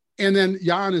 and then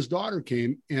Ya and his daughter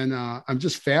came, and I'm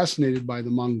just fascinated by the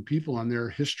Hmong people and their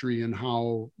history and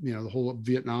how, the whole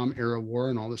Vietnam era war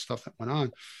and all this stuff that went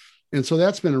on. And so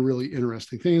that's been a really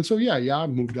interesting thing. And so, Ya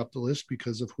moved up the list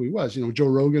because of who he was. Joe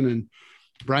Rogan and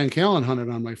Brian Callen hunted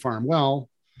on my farm. Well,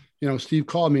 Steve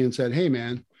called me and said, hey,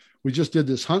 man, we just did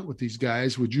this hunt with these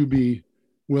guys. Would you be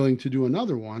willing to do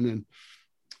another one?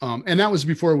 And that was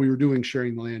before we were doing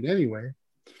Sharing the Land anyway.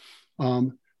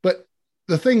 But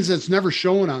the things that's never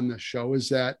shown on this show is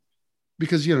that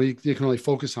because, you can only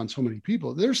focus on so many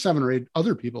people. There's 7 or 8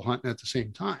 other people hunting at the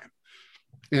same time.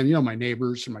 And, my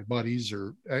neighbors and my buddies,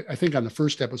 or I think on the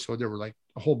first episode, there were like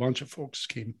a whole bunch of folks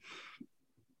came.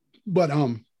 But,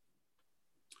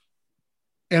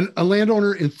 and a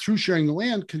landowner, and through Sharing the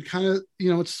Land, can kind of,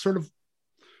 it's sort of,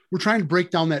 we're trying to break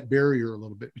down that barrier a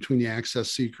little bit between the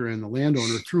access seeker and the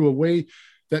landowner through a way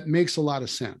that makes a lot of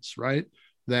sense, right?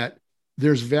 That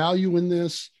there's value in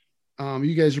this.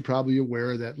 You guys are probably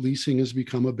aware that leasing has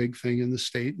become a big thing in the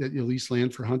state, that you lease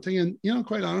land for hunting. And,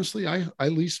 quite honestly, I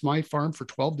leased my farm for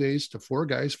 12 days to 4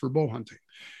 guys for bow hunting.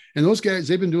 And those guys,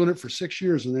 they've been doing it for 6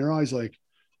 years, and they're always like,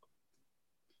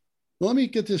 well, let me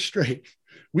get this straight.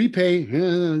 We pay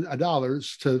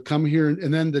 $1 to come here.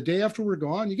 And then the day after we're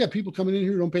gone, you got people coming in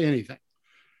here who don't pay anything.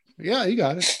 Yeah, you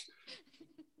got it.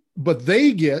 But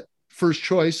they get first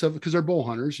choice because they're bow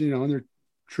hunters, and they're,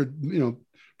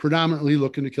 predominantly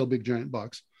looking to kill big giant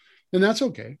bucks, and that's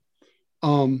okay.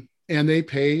 And they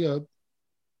pay a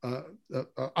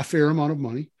fair amount of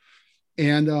money,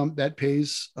 and that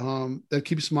pays that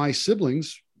keeps my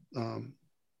siblings, my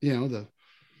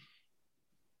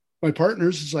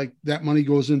partners, is like that money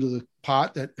goes into the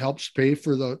pot that helps pay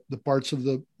for the parts of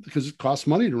because it costs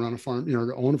money to run a farm,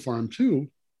 to own a farm too,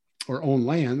 or own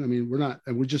land. We're in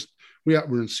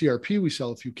CRP. We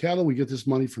sell a few cattle. We get this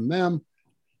money from them.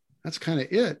 That's kind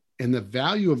of it. And the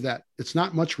value of that, it's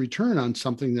not much return on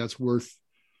something that's worth,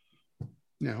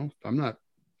 I'm not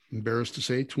embarrassed to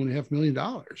say $2.5 million.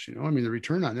 The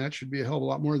return on that should be a hell of a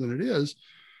lot more than it is.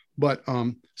 But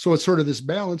so it's sort of this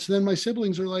balance. And then my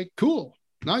siblings are like, cool,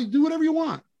 now you do whatever you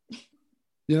want.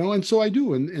 And so I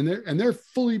do. And they're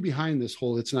fully behind this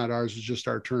whole It's Not Ours, It's Just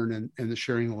Our Turn, and the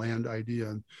Sharing the Land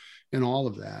idea and all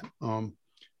of that. And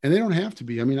they don't have to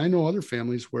be. I know other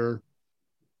families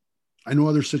I know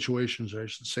other situations, I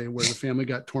should say, where the family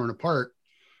got torn apart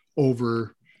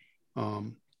over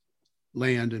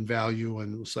land and value.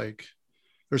 And it was like,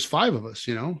 there's 5 of us,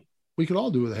 we could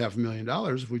all do with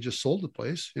 $500,000 if we just sold the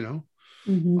place,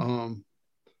 Mm-hmm.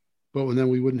 But then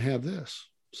we wouldn't have this.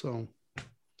 So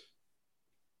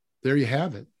there you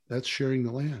have it. That's Sharing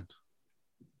the Land.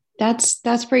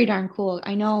 That's pretty darn cool.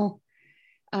 I know,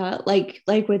 like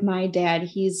with my dad,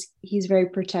 he's very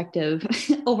protective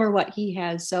over what he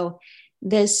has. So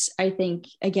this, I think,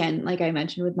 again, like I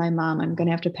mentioned with my mom, I'm going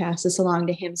to have to pass this along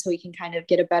to him so he can kind of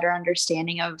get a better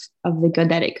understanding of the good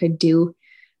that it could do.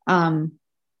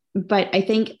 But I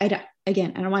think,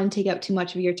 again, I don't want to take up too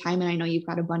much of your time. And I know you've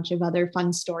got a bunch of other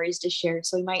fun stories to share.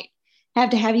 So we might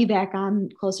have to have you back on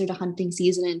closer to hunting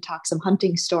season and talk some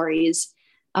hunting stories.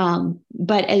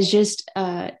 But as just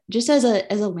as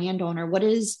a landowner, what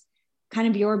is kind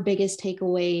of your biggest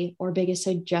takeaway or biggest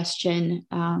suggestion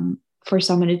for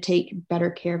someone to take better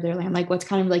care of their land? Like what's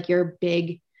kind of like your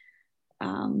big,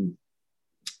 like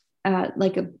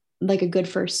a good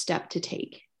first step to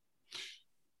take?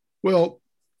 Well,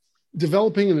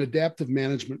 developing an adaptive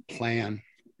management plan,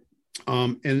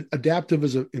 and adaptive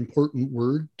is an important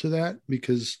word to that,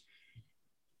 because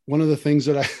one of the things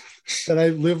that I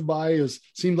live by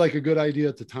seemed like a good idea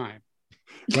at the time.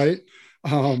 Right.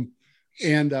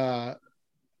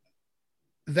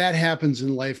 That happens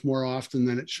in life more often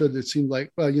than it should. It seemed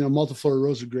like, well, multiflora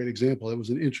rose is a great example. It was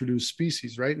an introduced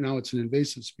species. Right now it's an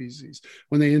invasive species.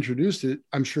 When they introduced it,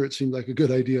 I'm sure it seemed like a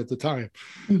good idea at the time.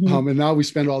 Mm-hmm. And now we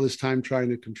spend all this time trying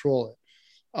to control it.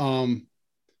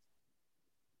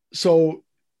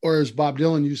 Or as Bob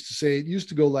Dylan used to say, it used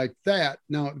to go like that.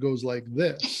 Now it goes like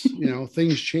this.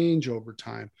 Things change over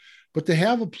time. But to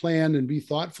have a plan and be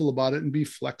thoughtful about it and be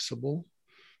flexible,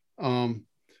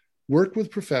 work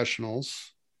with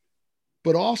professionals,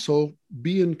 but also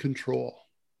be in control,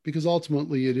 because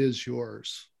ultimately it is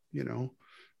yours,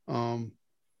 And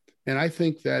I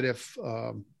think that if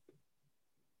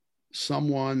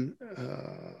someone,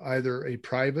 either a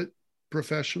private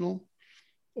professional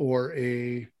or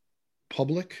a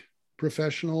public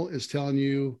professional, is telling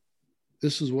you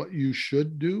this is what you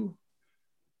should do,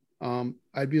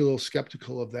 I'd be a little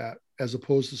skeptical of that, as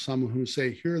opposed to someone who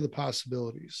say, here are the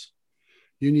possibilities.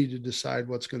 You need to decide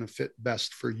what's going to fit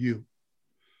best for you.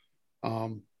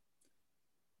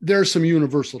 There are some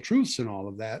universal truths in all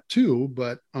of that too,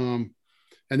 but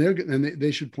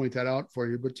they should point that out for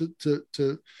you. But to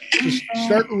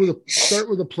start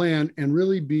with a plan and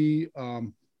really be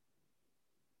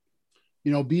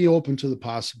be open to the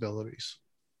possibilities.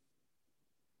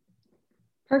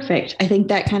 Perfect. I think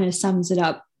that kind of sums it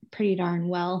up pretty darn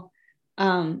well.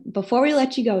 Before we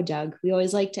let you go, Doug, we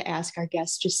always like to ask our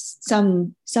guests just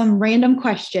some random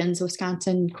questions,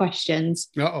 Wisconsin questions.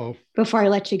 Before I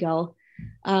let you go.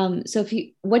 So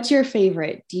what's your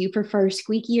favorite? Do you prefer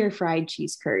squeaky or fried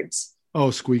cheese curds? Oh,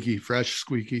 squeaky, fresh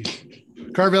squeaky.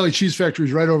 Car Valley Cheese Factory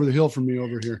is right over the hill from me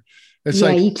over here. It's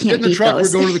like, you can't get in the truck,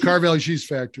 those. we're going to the Car Valley Cheese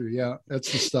Factory. Yeah,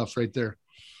 that's the stuff right there.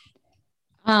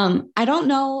 I don't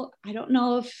know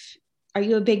if, are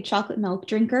you a big chocolate milk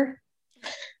drinker?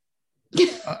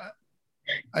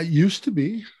 I used to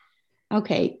be.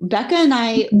 Okay. Becca and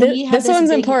I, this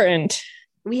one's important.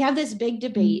 We have this big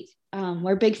debate.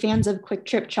 We're big fans of Quick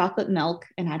Trip chocolate milk.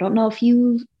 And I don't know if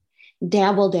you've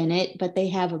dabbled in it, but they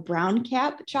have a brown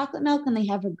cap chocolate milk and they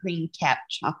have a green cap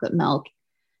chocolate milk.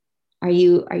 Are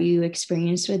you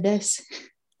experienced with this?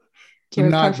 I'm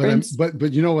not,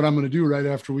 but you know what I'm going to do right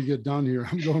after we get done here?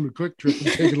 I'm going to Quick Trip and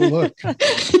taking a look.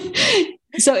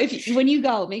 So when you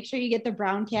go, make sure you get the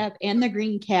brown cap and the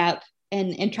green cap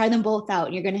and try them both out.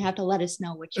 And you're going to have to let us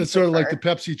know which you It's sort of prefer. like the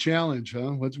Pepsi challenge,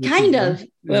 huh? Kind of.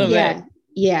 Yeah.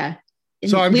 Yeah.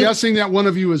 So I'm guessing that one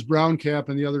of you is brown cap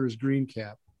and the other is green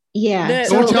cap. Yeah.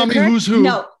 Don't tell me who's who.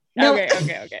 No.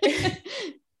 Okay.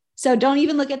 So don't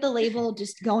even look at the label.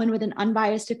 Just go in with an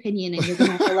unbiased opinion and you're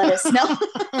going to have to let us know.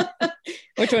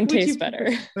 Which one tastes better.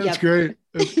 That's great.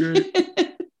 That's great.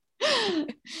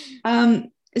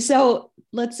 So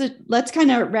let's kind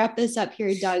of wrap this up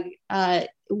here, Doug.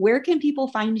 Where can people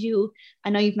find you? I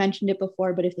know you've mentioned it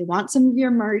before, but if they want some of your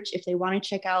merch, if they want to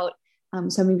check out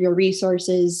some of your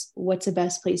resources, what's the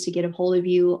best place to get a hold of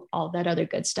you? All that other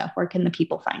good stuff. Where can the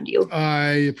people find you?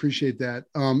 I appreciate that.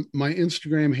 My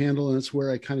Instagram handle, and it's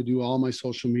where I kind of do all my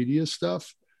social media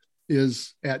stuff,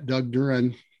 is at Doug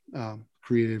Duren.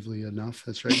 Creatively enough,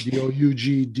 that's right.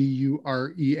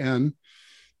 DOUGDUREN.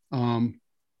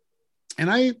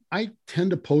 And I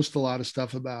tend to post a lot of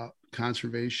stuff about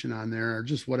conservation on there, or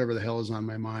just whatever the hell is on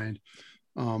my mind.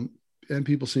 And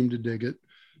people seem to dig it.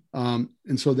 And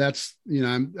so that's,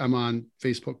 I'm on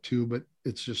Facebook too, but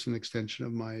it's just an extension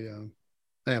of my,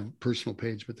 I have a personal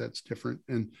page, but that's different.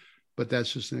 But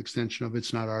that's just an extension of,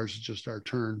 it's not ours, it's just our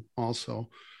turn also.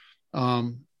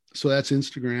 So that's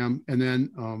Instagram. And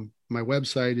then, my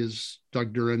website is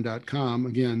dougduren.com.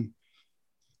 Again,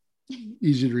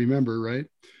 easy to remember, right?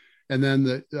 And then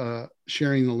the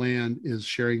sharing the land is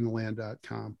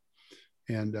sharingtheland.com.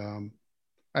 And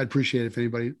I'd appreciate it if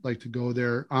anybody would like to go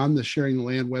there on the Sharing the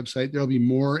Land website. There'll be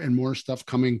more and more stuff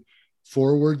coming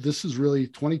forward. This is really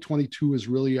 2022 is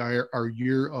really our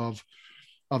year of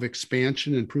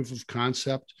expansion and proof of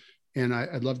concept. And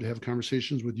I'd love to have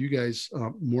conversations with you guys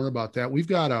more about that. We've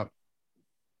got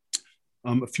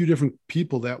a few different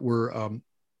people that were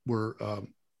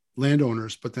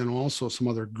landowners, but then also some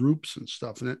other groups and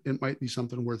stuff. And it might be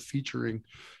something worth featuring,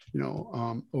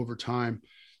 over time.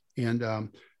 And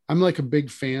I'm like a big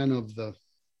fan of the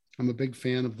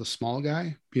small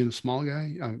guy, being a small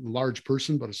guy. I'm a large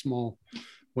person, but a small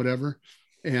whatever.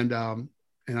 And I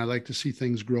like to see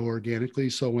things grow organically.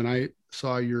 So when I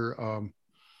saw your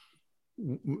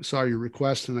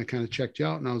request and I kind of checked you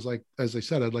out, and I was like, as I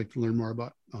said, I'd like to learn more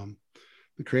about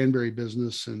the cranberry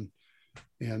business, and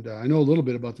I know a little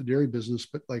bit about the dairy business,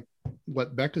 but like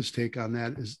what Becca's take on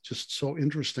that is just so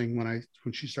interesting when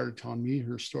she started telling me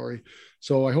her story.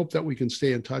 So I hope that we can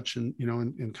stay in touch and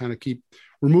kind of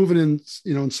we're moving in,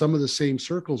 in some of the same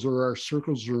circles, or our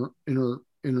circles are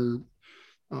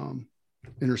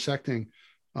intersecting.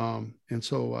 And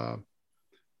so,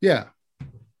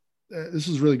 this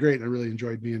is really great. I really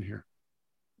enjoyed being here.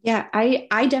 Yeah,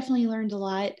 I definitely learned a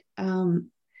lot.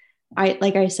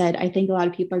 Like I said, I think a lot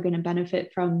of people are going to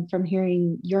benefit from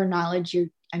hearing your knowledge. You've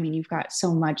got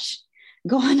so much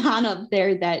going on up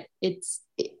there that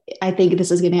I think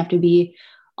this is going to have to be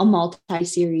a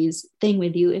multi-series thing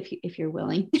with you if you're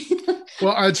willing.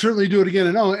 Well, I'd certainly do it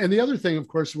again. And the other thing, of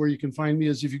course, where you can find me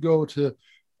is if you go to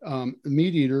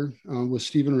Meat Eater with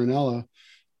Stephen Ranella.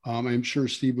 I'm sure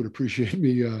Steve would appreciate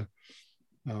me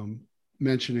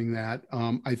mentioning that.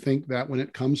 I think that when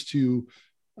it comes to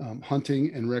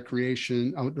hunting and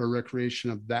recreation, outdoor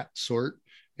recreation of that sort,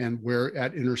 and where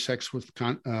it intersects with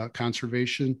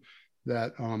conservation,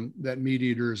 that Meat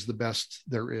Eater is the best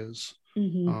there is.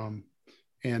 Mm-hmm.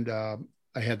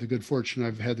 I've had the good fortune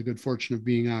of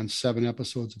being on 7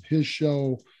 episodes of his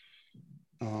show,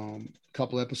 a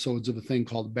couple episodes of a thing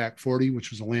called Back 40,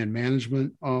 which was a land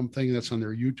management thing that's on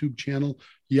their YouTube channel.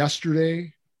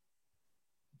 Yesterday,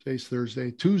 today's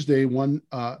Thursday, Tuesday, an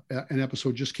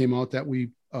episode just came out that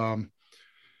we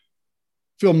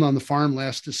filmed on the farm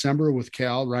last December with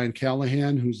Ryan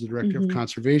Callahan, who's the director of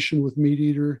conservation with Meat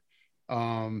Eater.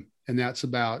 And that's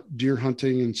about deer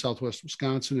hunting in Southwest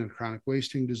Wisconsin and chronic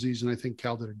wasting disease. And I think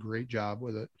Cal did a great job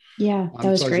with it. Yeah, that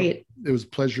was great. It was a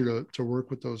pleasure to work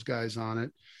with those guys on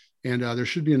it. And there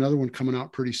should be another one coming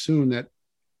out pretty soon that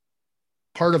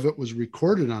part of it was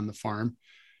recorded on the farm,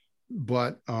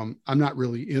 but I'm not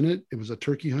really in it. It was a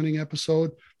turkey hunting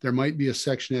episode. There might be a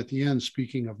section at the end,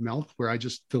 speaking of milk, where I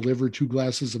just deliver 2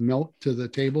 glasses of milk to the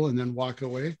table and then walk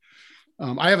away.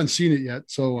 I haven't seen it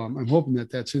yet, so I'm hoping that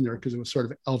that's in there because it was sort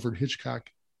of Alfred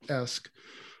Hitchcock-esque.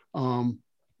 And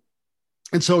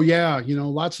so,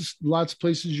 lots of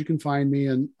places you can find me,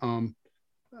 and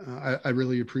I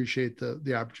really appreciate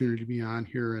the opportunity to be on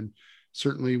here, and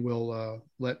certainly will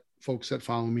let folks that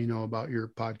follow me know about your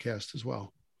podcast as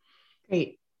well.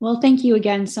 Great. Well, thank you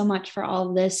again so much for all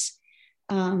of this.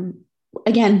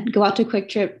 Again, go out to Quick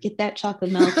Trip, get that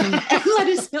chocolate milk, and let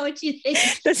us know what you think.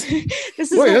 This is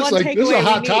the one takeaway. This is a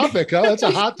hot topic. Huh? That's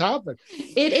a hot topic.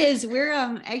 It is. We're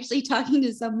actually talking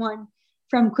to someone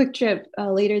from Quick Trip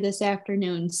later this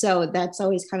afternoon, so that's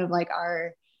always kind of like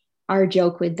our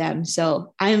joke with them.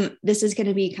 So this is going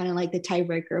to be kind of like the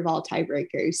tiebreaker of all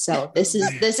tiebreakers. So this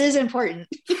is important.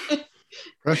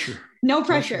 Pressure. No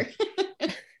pressure.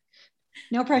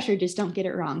 No pressure. Just don't get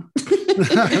it wrong.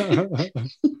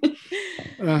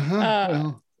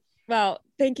 Well,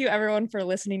 thank you everyone for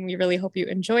listening. We really hope you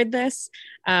enjoyed this.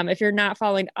 If you're not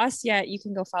following us yet, you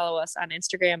can go follow us on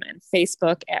Instagram and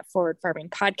Facebook at Forward Farming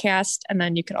Podcast. And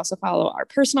then you can also follow our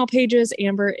personal pages.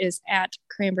 Amber is at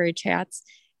Cranberry Chats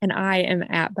and I am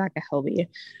at Becca Helby.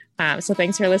 So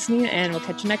thanks for listening, and we'll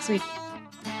catch you next week.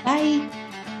 Bye.